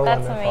was so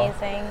wonderful.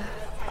 Amazing.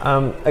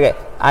 Okay,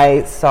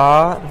 I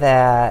saw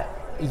that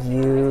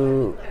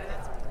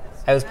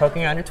I was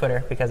poking around your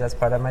Twitter because that's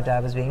part of my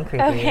job as being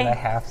creepy, and I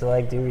have to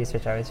like do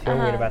research. I always feel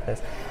weird about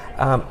this.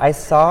 I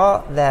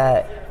saw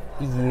that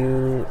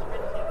you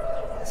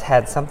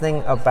had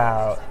something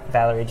about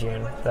Valerie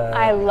June.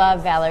 I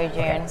love Valerie June.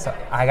 Okay, so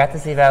I got to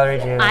see Valerie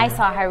June. I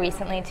saw her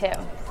recently too.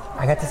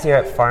 I got to see her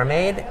at Farm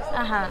Aid.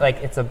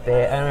 Like it's a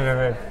big, I don't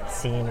ever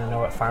seen or know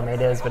what Farm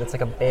Aid is, but it's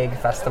like a big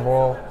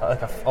festival,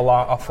 like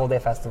a full day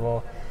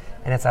festival.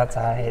 And it's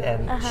outside,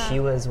 and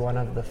she was one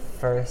of the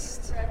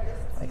first,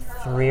 like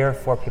 3 or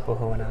 4 people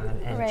who went on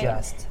and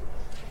just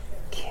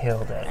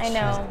killed it. I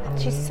know.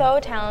 She's so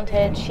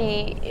talented.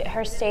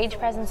 Her stage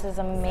presence is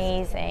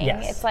amazing.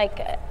 Yes. It's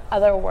like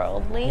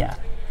otherworldly. Yeah.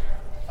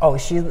 Oh,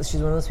 she's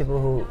one of those people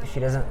who she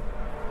doesn't.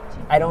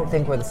 I don't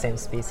think we're the same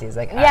species.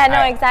 Like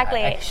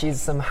exactly. She's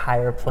some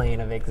higher plane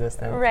of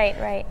existence.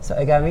 Right. So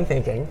it got me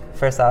thinking.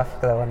 First off,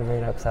 because I wanted to bring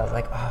it up, because I was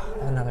like, oh,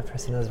 another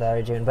person knows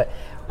Valerie June. But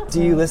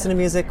do you listen to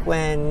music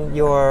when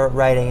you're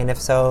writing? And if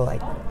so,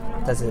 like,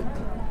 does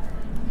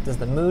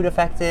the mood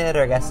affect it,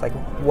 or I guess like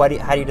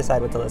how do you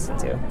decide what to listen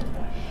to?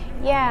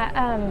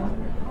 Yeah.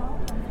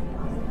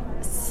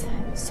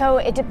 So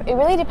it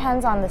really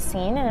depends on the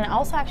scene, and it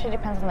also actually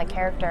depends on the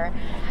character.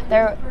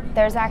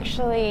 There's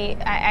actually,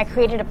 I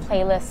created a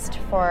playlist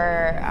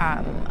for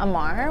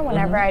Amar.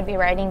 Whenever I'd be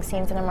writing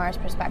scenes in Amar's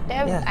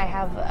perspective, I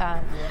have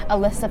a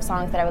list of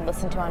songs that I would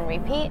listen to on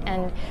repeat,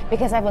 and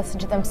because I've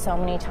listened to them so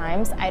many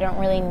times, I don't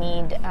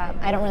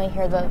really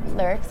hear the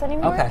lyrics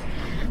anymore. Okay.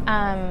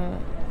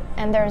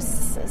 And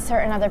there's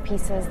certain other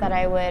pieces that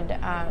I would,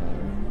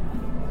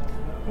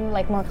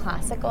 like more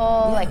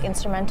classical, like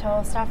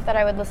instrumental stuff that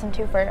I would listen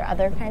to for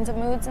other kinds of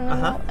moods in the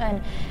novel.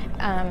 And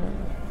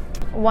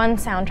one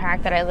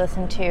soundtrack that I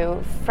listened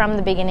to from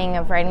the beginning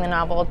of writing the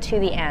novel to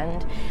the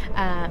end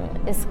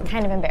is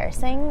kind of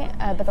embarrassing,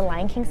 but the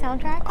Lion King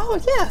soundtrack. Oh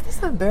yeah,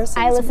 that's not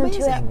embarrassing. I listen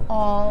to it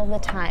all the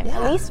time,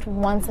 at least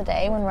once a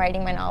day when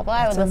writing my novel.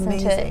 I would listen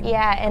to it.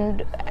 Yeah,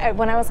 and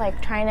when I was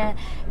like trying to,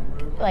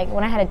 like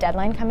when I had a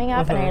deadline coming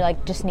up and I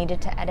like just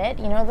needed to edit,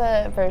 you know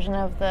the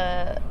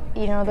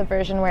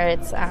version where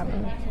it's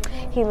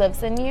He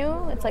Lives in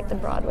You. It's like the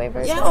Broadway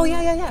version. Yeah. Oh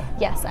yeah.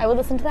 Yes, I would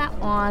listen to that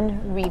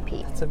on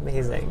repeat. It's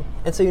amazing.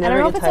 And so you never I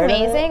don't know get if it's tired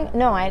amazing. of it?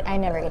 No, I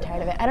never get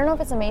tired of it. I don't know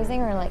if it's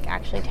amazing or like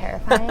actually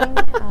terrifying.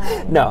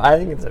 No, I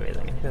think it's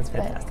amazing. That's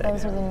fantastic. But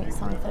those are the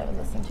songs that I would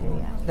listen to.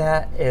 Yeah.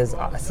 That is.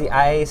 See,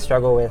 I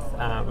struggle with.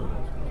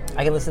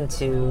 I can listen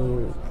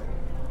to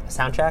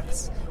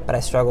soundtracks, but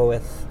I struggle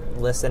with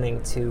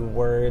listening to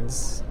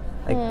words,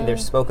 like either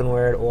spoken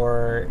word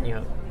or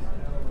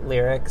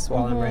lyrics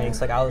while I'm writing.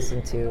 So like I'll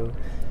listen to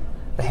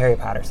the Harry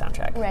Potter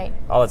soundtrack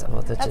all the time.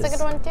 That's a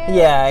good one too.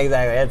 Yeah,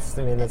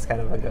 exactly. That's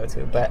kind of a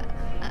go-to. But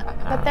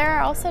there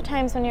are also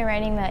times when you're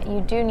writing that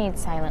you do need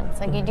silence.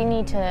 Like you do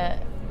need to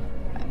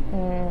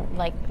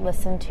like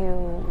listen to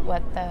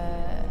what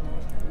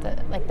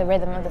the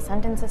rhythm of the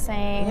sentence is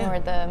saying or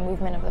the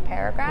movement of the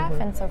paragraph.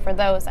 And so for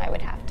those,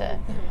 I'd have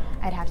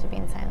to be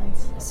in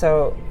silence.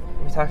 So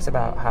we talked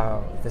about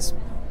how this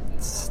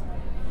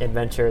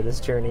adventure, this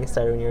journey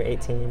started when you were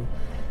 18.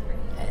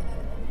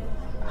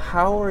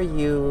 How are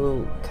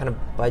you kind of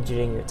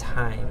budgeting your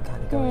time,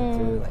 kind of going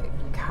through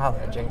like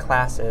college and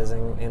classes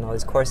and all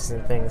these courses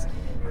and things?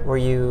 Were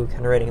you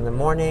kind of writing in the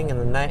morning and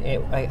the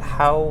night?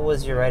 How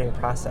was your writing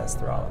process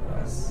through all of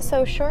this?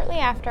 So shortly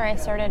after I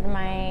started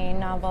my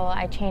novel,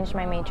 I changed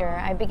my major.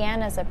 I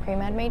began as a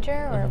pre-med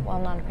major, or well,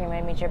 not a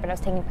pre-med major, but I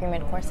was taking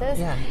pre-med courses.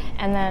 Yeah.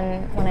 And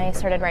then when I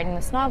started writing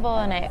this novel,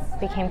 and it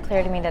became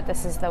clear to me that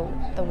this is the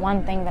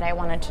one thing that I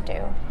wanted to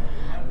do,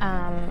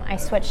 I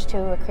switched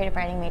to a creative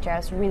writing major. I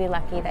was really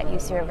lucky that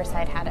UC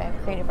Riverside had a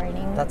creative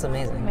writing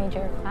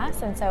major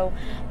class, and so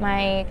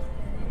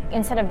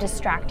instead of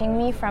distracting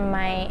me from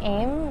my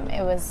aim,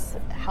 it was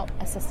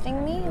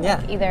assisting me.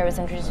 Like either it was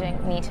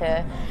introducing me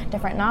to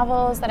different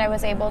novels that I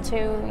was able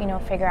to,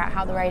 figure out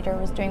how the writer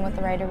was doing what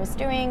the writer was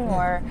doing,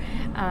 or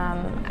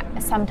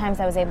sometimes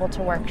I was able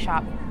to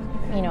workshop,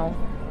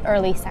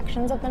 early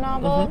sections of the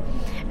novel.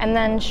 And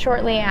then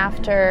shortly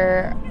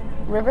after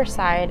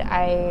Riverside,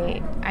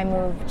 I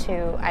moved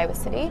to Iowa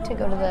City to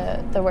go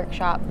to the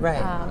workshop.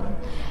 Right.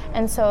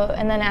 And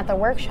then at the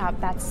workshop,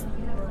 that's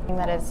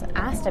that is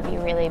asked of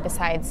you really,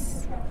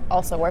 besides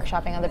also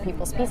workshopping other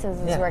people's pieces,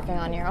 is working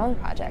on your own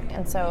project.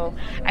 And so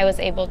I was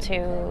able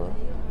to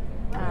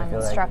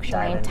structure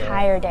my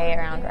entire day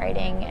around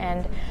writing,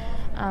 and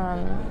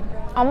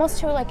almost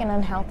to like an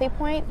unhealthy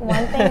point.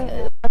 One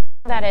thing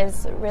that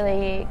is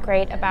really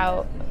great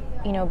about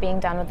being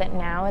done with it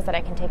now is that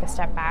I can take a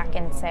step back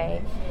and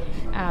say,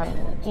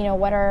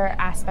 what are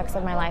aspects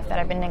of my life that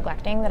I've been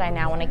neglecting that I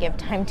now want to give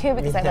time to,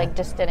 because I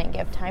just didn't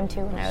give time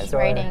to when I was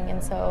writing.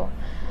 And so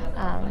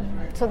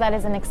so that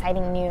is an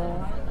exciting new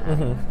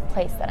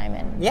place that I'm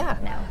in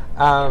now.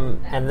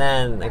 And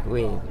then like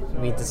we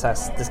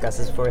discussed this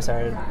before we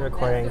started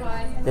recording.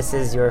 This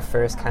is your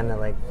first kind of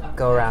like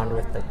go around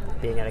with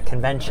being at a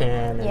convention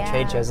and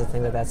trade shows and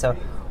things like that. So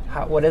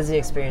what has the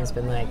experience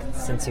been like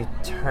since you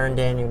turned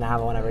in your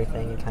novel and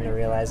everything, and kind of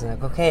realizing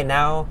like, okay,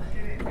 now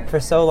for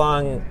so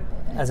long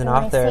as an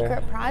author, my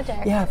secret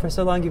project. Yeah, for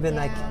so long you've been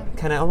like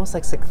kind of almost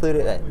like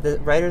secluded. The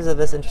writers of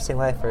This Interesting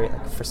Life,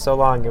 for so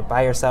long you're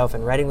by yourself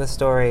and writing the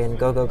story and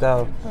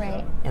go.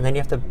 Right. And then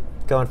you have to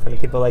go in front of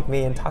people like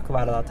me and talk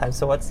about it all the time.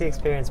 So what's the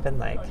experience been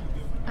like?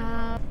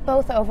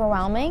 Both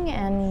overwhelming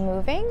and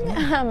moving,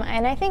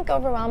 and I think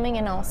overwhelming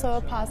in also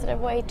a positive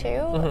way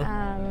too.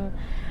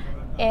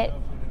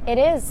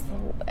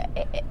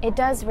 It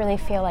does really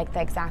feel like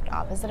the exact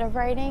opposite of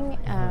writing.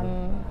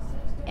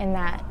 In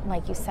that,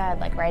 like you said,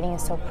 like writing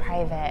is so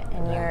private,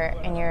 and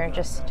you're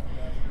just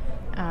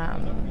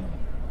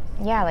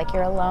like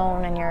you're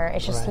alone, and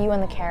it's just you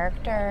and the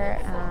character.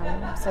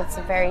 So it's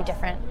a very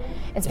different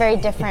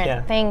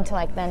thing to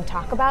like then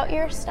talk about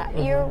your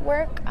your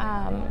work.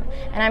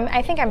 And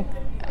I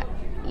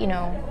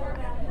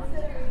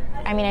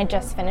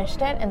just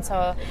finished it, and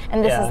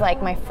this is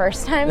like my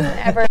first time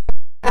ever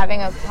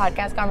having a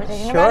podcast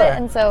conversation about it,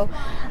 and so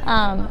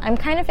I'm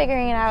kind of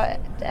figuring it out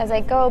as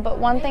I go. But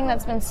one thing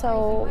that's been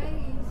something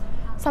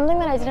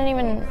that I didn't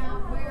even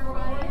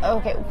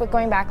okay, but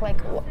going back, like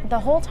the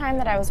whole time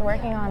that I was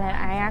working on it,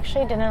 I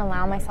actually didn't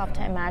allow myself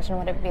to imagine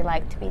what it would be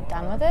like to be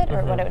done with it,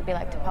 or what it would be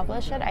like to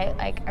publish it.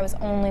 I was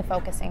only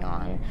focusing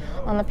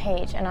on the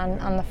page and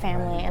on the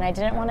family, and I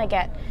didn't want to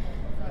get,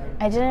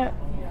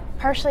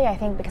 partially I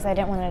think because I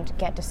didn't want to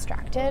get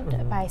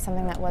distracted by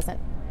something that wasn't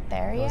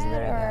there yet,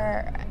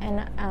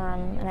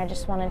 and I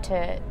just wanted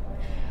to,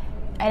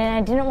 and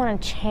I didn't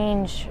want to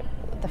change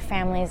the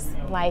family's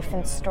life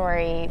and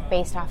story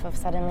based off of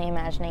suddenly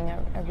imagining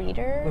a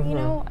reader, you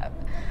know.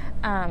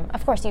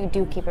 Of course, you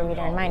do keep a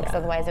reader in mind, because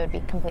otherwise it would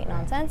be complete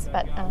nonsense.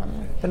 But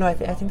no, I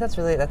think that's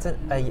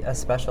a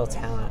special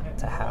talent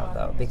to have,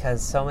 though,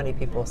 because so many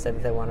people say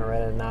that they want to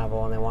write a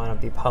novel and they want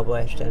to be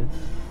published, and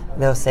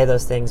they'll say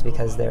those things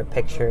because they're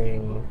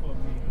picturing,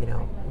 you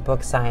know,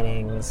 book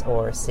signings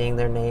or seeing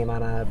their name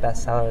on a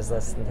bestsellers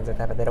list and things like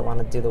that, but they don't want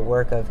to do the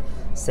work of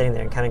sitting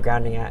there and kind of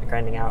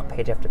grinding out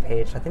page after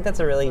page. I think that's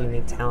a really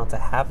unique talent, to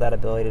have that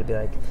ability to be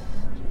like,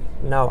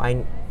 no,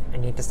 I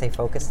need to stay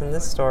focused in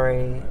this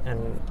story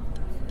and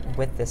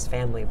with this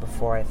family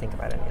before I think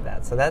about any of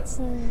that. So that's,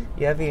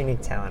 you have a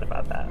unique talent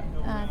about that.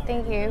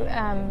 Thank you.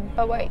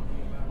 But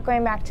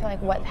going back to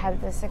like what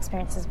this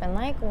experience has been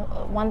like,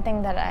 one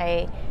thing that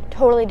I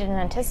totally didn't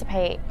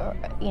anticipate,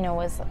 you know,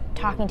 was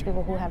talking to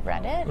people who have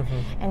read it,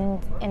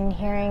 and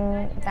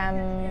hearing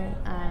them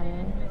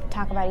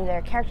talk about either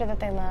a character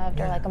that they loved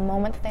or like a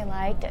moment that they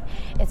liked.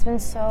 It's been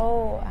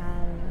so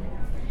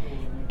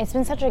it's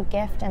been such a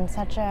gift, and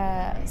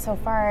so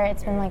far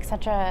it's been like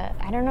such a,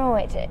 I don't know,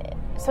 it's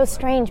so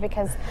strange,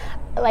 because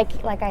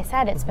like I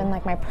said, it's been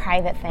like my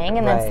private thing,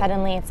 and then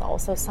suddenly it's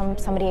also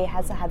somebody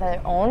has had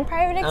their own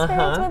private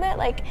experience with it,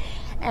 like,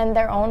 and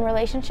their own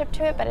relationship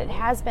to it. But it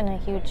has been a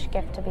huge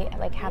gift to be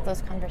like have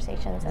those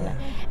conversations,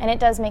 and it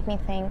does make me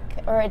think,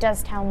 or it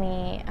does tell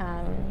me,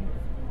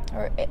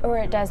 or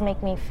it does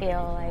make me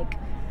feel like,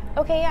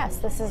 okay, yes,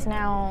 this is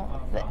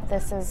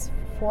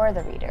for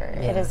the reader.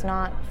 It is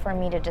not for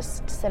me to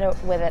just sit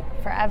with it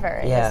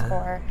forever.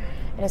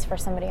 It is for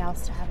somebody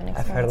else to have an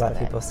experience. I've heard a lot of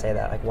people say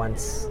that, like,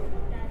 once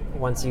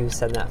you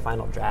send that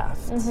final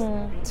draft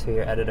to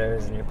your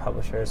editors and your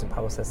publishers and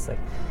publicists, like,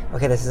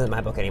 okay, this isn't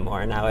my book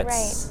anymore. Now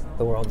it's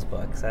the world's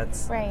book. So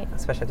that's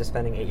especially after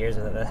spending 8 years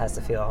with it, that has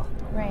to feel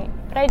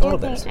But I do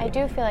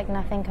feel like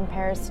nothing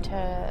compares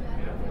to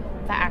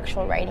the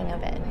actual writing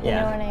of it. You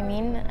know what I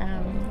mean?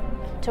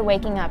 To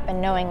waking up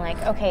and knowing,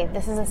 like, okay,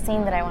 this is a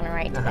scene that I want to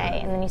write today,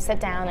 and then you sit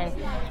down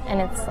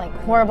and it's like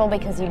horrible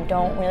because you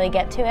don't really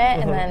get to it,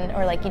 and then,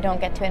 or like you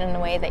don't get to it in the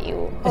way that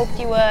you hoped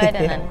you would,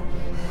 and then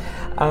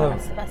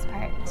that's the best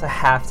part. So I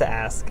have to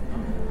ask,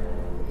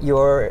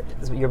 your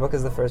book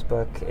is the first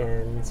book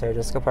in Sarah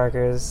Jessica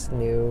Parker's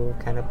new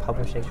kind of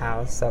publishing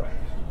house. So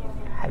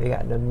have you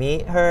gotten to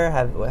meet her?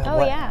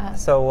 Yeah.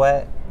 So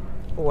what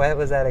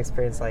was that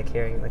experience like,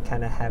 hearing, like,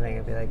 kind of having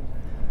it be like,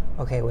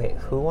 okay, wait,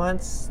 who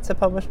wants to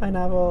publish my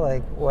novel?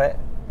 Like, what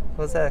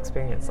was that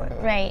experience like?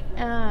 Right.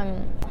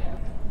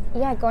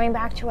 Going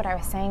back to what I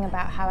was saying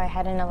about how I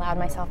hadn't allowed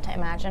myself to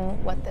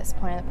imagine what this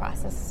point of the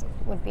process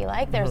would be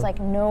like. There's like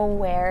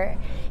nowhere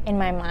in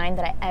my mind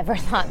that I ever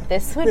thought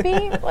this would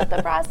be what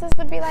the process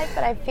would be like,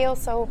 but I feel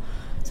so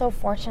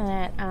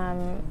fortunate.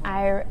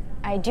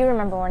 I do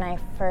remember when I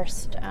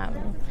first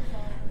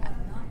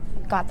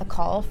got the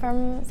call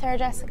from Sarah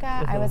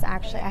Jessica. I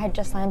had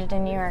just landed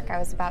in New York. I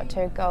was about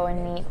to go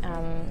and meet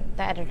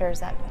the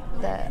editors at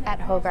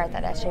Hogarth,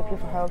 at SJP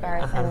for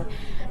Hogarth,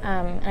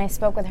 and I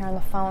spoke with her on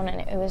the phone,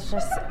 and it was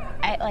just,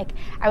 I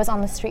was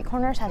on the street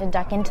corner, so I had to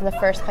duck into the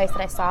first place that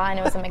I saw, and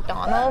it was a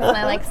McDonald's, and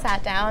I like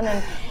sat down,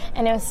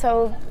 and it was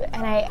so,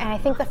 and I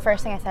think the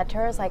first thing I said to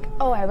her was like,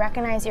 oh, I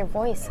recognize your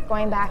voice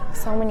going back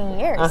so many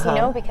years, you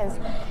know, because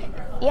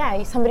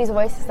somebody's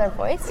voice is their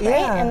voice,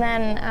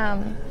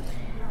 right?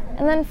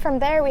 And then from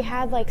there we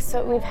had we've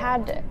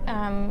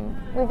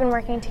been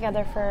working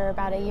together for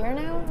about a year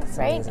now,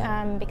 right?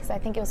 Because I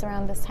think it was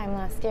around this time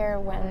last year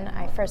when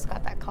I first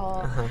got that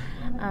call.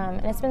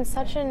 And it's been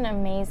such an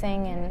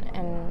amazing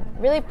and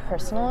really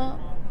personal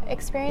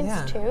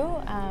experience too.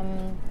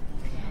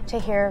 To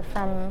hear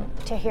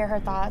her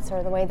thoughts,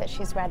 or the way that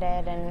she's read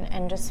it,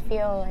 and just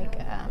feel like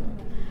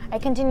I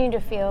continue to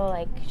feel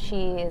like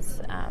she is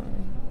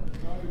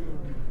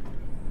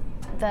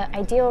the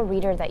ideal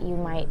reader that you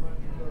might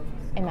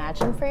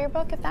imagine for your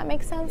book, if that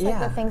makes sense.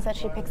 Like the things that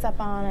she picks up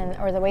on,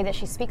 or the way that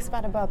she speaks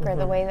about a book, or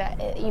the way that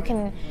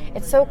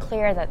it's so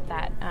clear that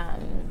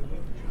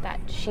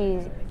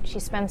she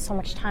spends so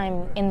much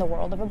time in the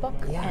world of a book,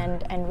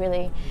 and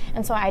really,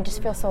 and so I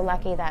just feel so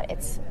lucky that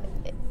it's,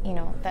 you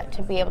know, that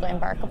to be able to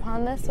embark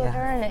upon this with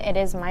her, and it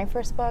is my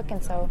first book,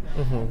 and so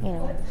you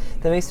know,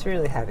 that makes me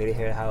really happy to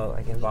hear how,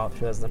 like, involved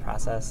she was in the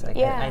process. Like,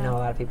 I know a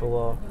lot of people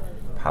will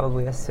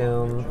probably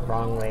assume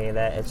wrongly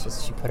that it's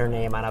just she put her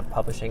name on a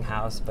publishing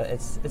house, but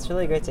it's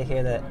really great to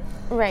hear that,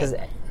 because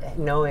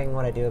knowing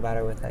what I do about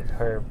her with, like,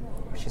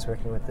 she's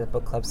working with the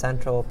Book Club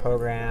Central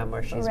program,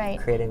 or she's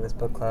creating this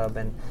book club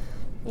and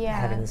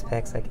having these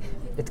picks, like,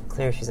 it's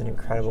clear she's an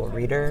incredible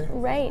reader,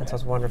 and so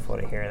it's wonderful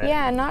to hear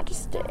that. Not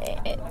just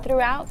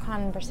throughout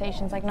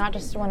conversations, like, not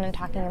just when I'm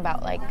talking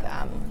about, like,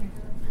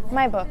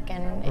 my book,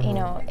 and you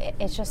know,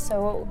 it's just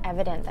so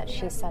evident that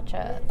she's such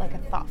a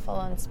thoughtful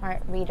and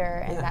smart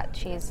reader, and that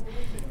she's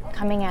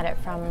coming at it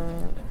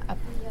from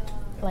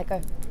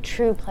a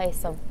true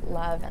place of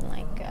love and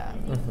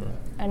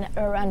an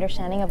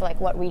understanding of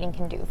what reading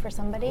can do for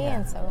somebody,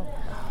 and so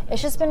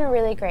it's just been a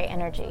really great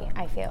energy,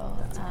 I feel.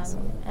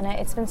 Awesome. And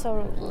it's been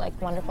so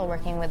wonderful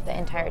working with the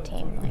entire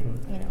team.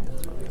 You know.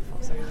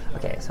 That's wonderful.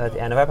 Okay, so at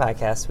the end of our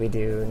podcast, we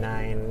do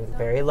 9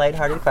 very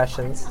lighthearted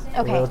questions.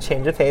 Okay. We'll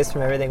change the pace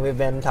from everything we've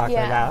been talking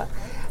about.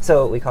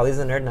 So we call these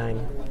the Nerd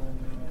 9.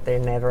 They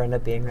never end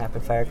up being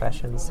rapid fire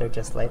questions. They're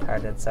just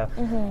lighthearted. So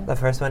the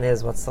first one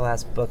is, what's the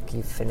last book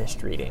you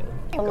finished reading?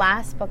 The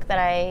last book that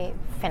I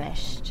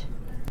finished.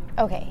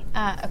 Okay,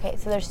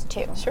 so there's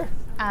 2. Sure.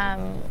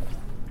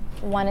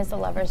 One is The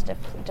Lover's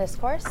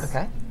Discourse.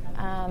 Okay.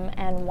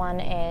 And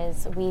one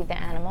is We the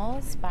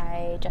Animals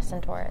by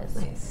Justin Torres.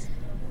 Nice.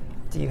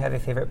 Do you have a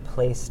favorite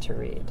place to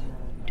read?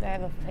 Do I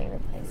have a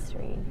favorite place to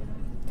read?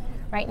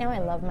 Right now I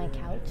love my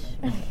couch.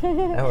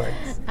 That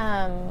works.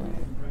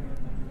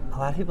 A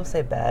lot of people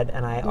say bed,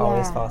 and I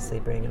always fall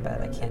asleep reading in bed.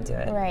 I can't do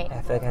it. Right.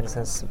 I feel like I'm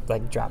just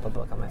going to drop a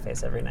book on my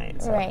face every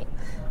night. So right.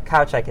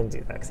 Couch, I can do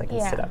that because I can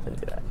sit up and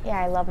do that.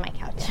 Yeah, I love my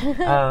couch.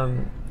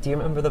 Do you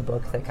remember the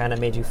book that kind of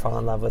made you fall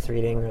in love with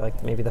reading, or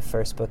maybe the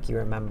first book you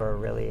remember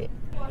really?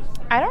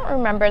 I don't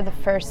remember the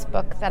first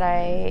book that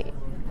I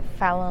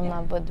fell in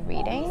love with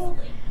reading,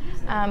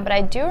 but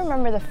I do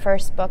remember the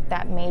first book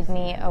that made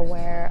me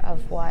aware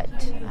of what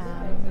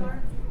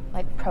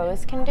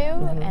prose can do,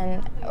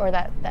 and or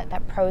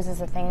that prose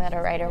is a thing that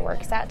a writer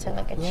works at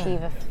to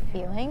achieve a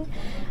feeling.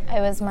 It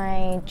was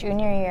my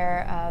junior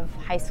year of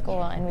high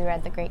school, and we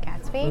read The Great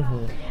Gatsby,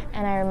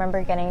 and I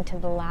remember getting to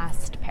the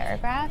last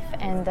paragraph,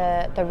 and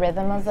the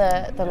rhythm of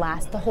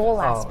the whole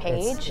last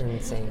page, it's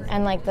insane.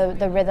 and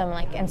the rhythm,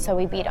 and so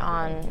we beat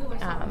on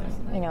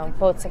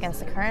Boats Against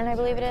the Current, I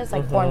believe it is,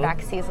 borne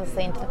back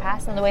ceaselessly into the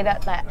past, and the way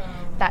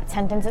that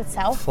sentence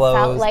itself flows,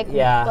 felt like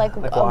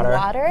water.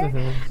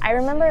 I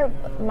remember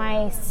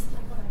my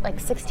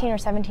 16 or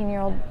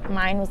 17-year-old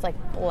mind was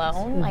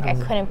blown. I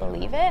couldn't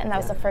believe it, and that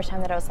was the first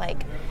time that I was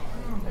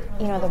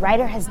the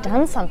writer has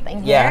done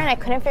something here, and I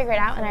couldn't figure it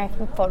out, and I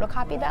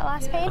photocopied that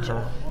last page.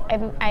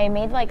 I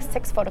made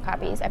 6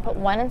 photocopies. I put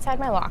one inside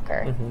my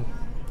locker.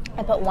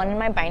 I put one in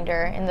my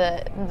binder, in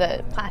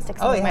the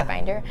plastics in my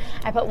binder.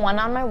 I put one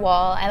on my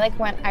wall.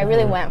 I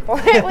really went for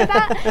it with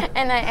that,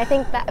 and I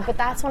think but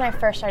that's when I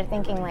first started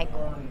thinking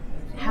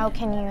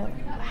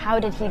how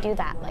did he do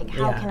that?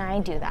 How can I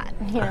do that?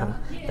 You know?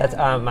 That's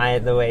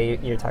the way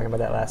you're talking about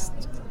that last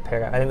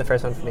paragraph. I think the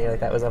first one for me,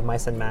 that was Of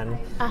Mice and Men.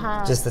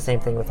 Just the same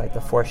thing with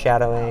the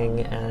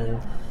foreshadowing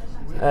and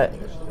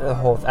the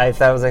whole.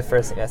 That was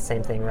first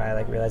same thing where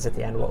I realized at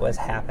the end what was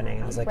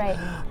happening. I was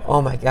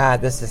oh my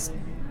god, this is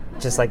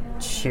just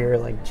sheer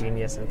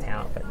genius and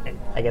talent. But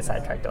I guess I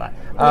sidetracked a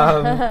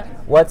lot.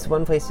 What's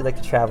one place you'd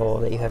like to travel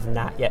that you have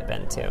not yet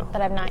been to?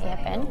 That I've not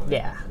yet been?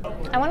 Yeah.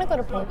 I want to go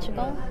to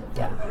Portugal.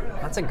 Yeah,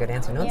 that's a good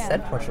answer. No one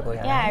said Portugal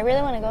yet. Yeah, I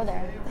really want to go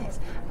there. Nice.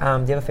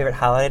 Do you have a favorite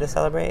holiday to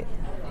celebrate?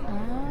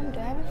 Do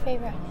I have a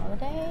favorite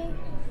holiday?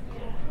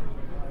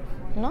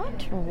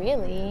 Not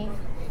really.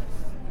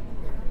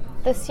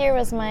 This year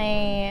was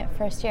my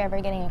first year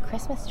ever getting a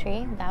Christmas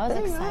tree. That was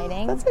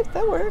exciting.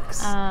 That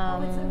works.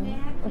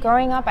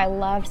 Growing up, I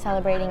loved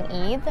celebrating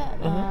Eid.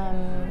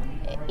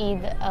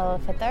 Eid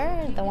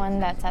al-Fitr, the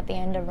one that's at the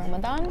end of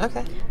Ramadan.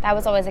 Okay. That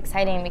was always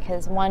exciting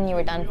because, one, you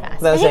were done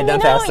fasting. You're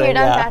done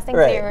fasting,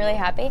 so you're really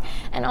happy.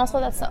 And also,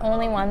 that's the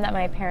only one that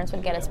my parents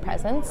would get as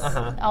presents.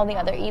 All the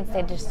other Eids,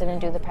 they just didn't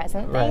do the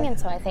present thing. And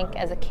so I think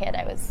as a kid,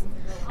 I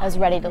was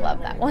ready to love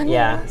that one.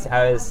 Yeah, so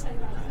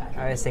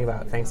I always think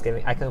about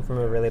Thanksgiving. I come from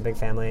a really big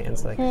family, and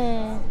so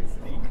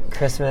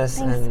Christmas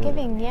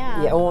Thanksgiving,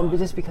 yeah. Well,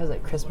 just because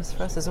Christmas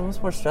for us is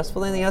almost more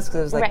stressful than anything else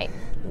because there's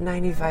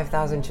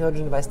 95,000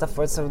 children to buy stuff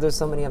for, so there's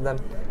so many of them.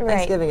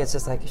 Thanksgiving, it's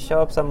just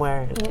show up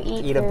somewhere, and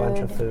eat a bunch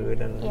of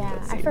food, and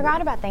I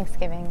forgot about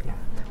Thanksgiving.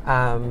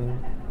 Yeah.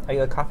 Are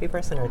you a coffee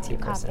person or a tea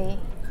person? Coffee.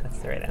 That's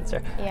the right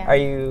answer. Yeah. Are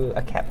you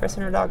a cat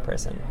person or a dog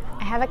person?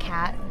 I have a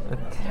cat.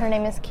 Okay. Her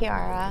name is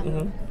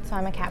Kiara, so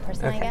I'm a cat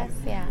person, I guess.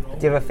 Yeah.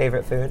 Do you have a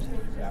favorite food?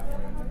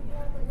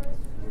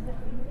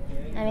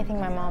 Anything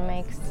my mom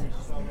makes.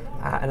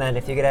 And then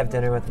if you could have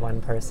dinner with one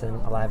person,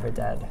 alive or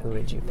dead, who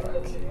would you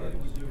pick?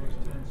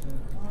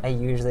 I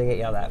usually get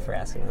yelled at for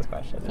asking this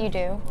question. You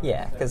do?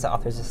 Yeah, because the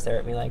authors just stare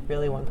at me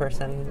really, one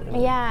person?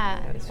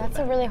 Yeah, that's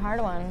a really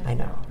hard one. I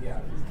know.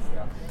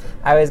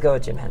 I always go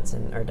with Jim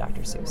Henson or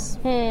Dr. Seuss.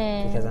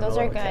 Because those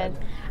are good.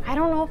 I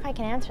don't know if I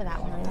can answer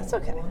that one. That's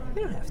okay.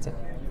 You don't have to.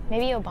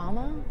 Maybe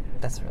Obama?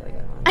 That's a really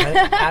good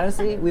one.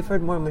 Honestly, we've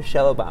heard more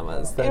Michelle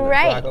Obamas than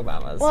Barack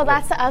Obamas. Well,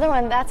 that's the other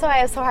one. That's why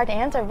it was so hard to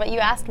answer, but you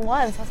asked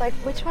one, so I was like,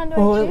 which one do I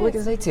choose? Well, we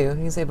can say two. You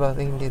can say both.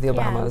 You can do the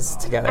Obamas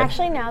together.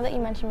 Actually, now that you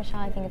mentioned Michelle,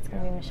 I think it's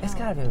going to be Michelle. It's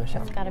got to be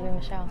Michelle. It's got to be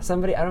Michelle.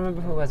 Somebody, I don't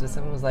remember who it was, but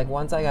someone was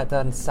once I got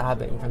done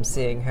sobbing from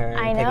seeing her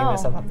and picking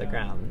myself off the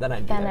ground, then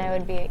I'd be Then I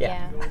would be,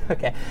 yeah.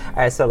 Okay. All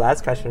right, so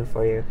last question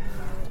for you.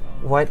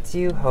 What do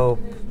you hope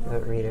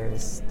that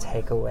readers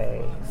take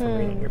away from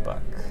reading your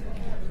book?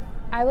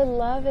 I would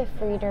love if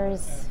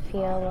readers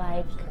feel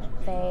like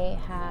they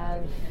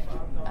have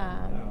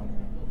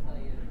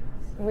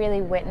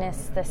really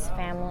witnessed this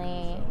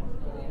family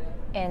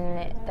in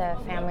the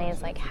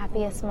family's like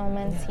happiest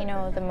moments, you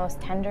know, the most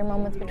tender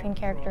moments between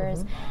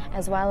characters,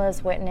 as well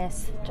as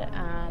witnessed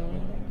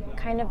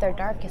kind of their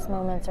darkest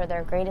moments or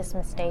their greatest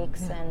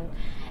mistakes,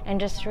 and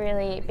just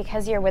really,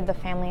 because you're with the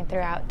family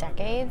throughout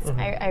decades,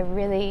 I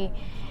really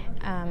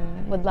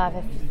would love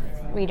if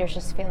readers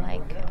just feel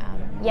like,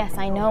 yes,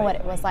 I know what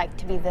it was like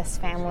to be this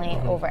family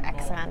over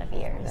X amount of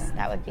years. Yeah.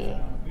 That would be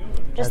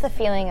just the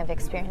feeling of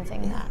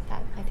experiencing that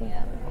I think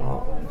that would be.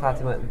 Well,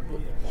 Fatima,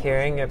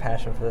 hearing your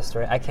passion for this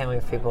story, I can't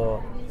wait for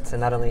people to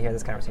not only hear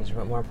this conversation,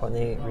 but more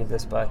importantly, read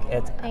this book.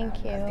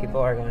 Thank you. People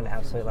are going to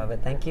absolutely love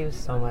it. Thank you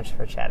so much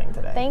for chatting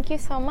today. Thank you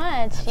so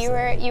much.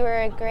 Absolutely. You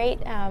were a great.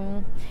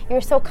 You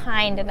were so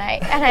kind, and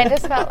I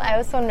just felt I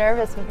was so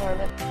nervous before,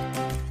 but.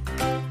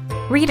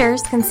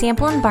 Readers can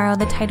sample and borrow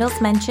the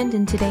titles mentioned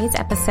in today's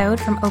episode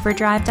from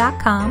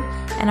Overdrive.com,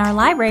 and our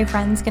library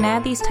friends can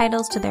add these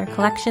titles to their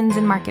collections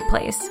in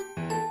Marketplace.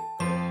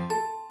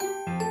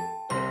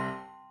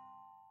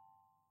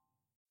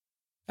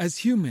 As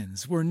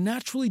humans, we're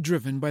naturally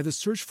driven by the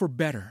search for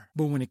better.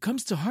 But when it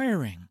comes to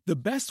hiring, the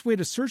best way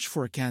to search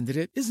for a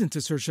candidate isn't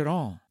to search at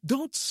all.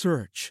 Don't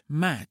search,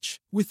 match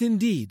with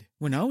Indeed.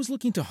 When I was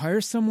looking to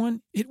hire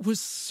someone, it was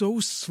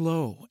so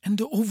slow and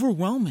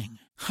overwhelming.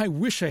 I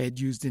wish I had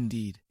used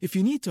Indeed. If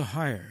you need to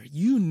hire,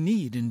 you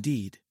need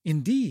Indeed.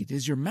 Indeed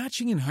is your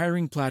matching and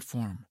hiring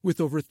platform with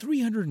over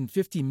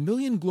 350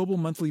 million global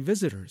monthly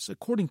visitors,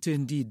 according to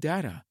Indeed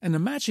data, and a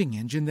matching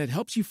engine that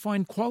helps you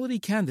find quality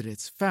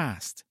candidates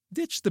fast.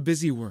 Ditch the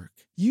busy work.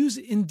 Use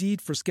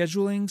Indeed for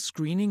scheduling,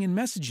 screening, and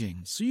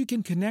messaging so you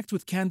can connect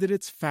with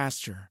candidates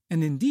faster.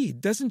 And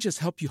Indeed doesn't just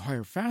help you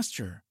hire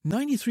faster.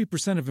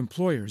 93% of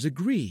employers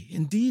agree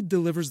Indeed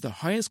delivers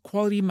the highest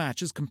quality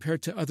matches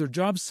compared to other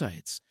job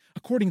sites,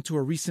 according to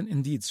a recent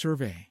Indeed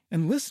survey.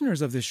 And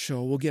listeners of this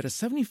show will get a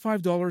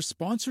 $75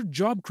 sponsored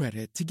job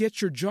credit to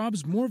get your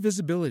jobs more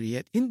visibility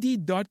at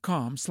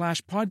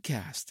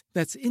Indeed.com/podcast.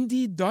 That's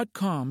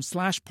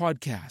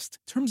Indeed.com/podcast.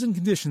 Terms and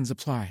conditions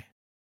apply.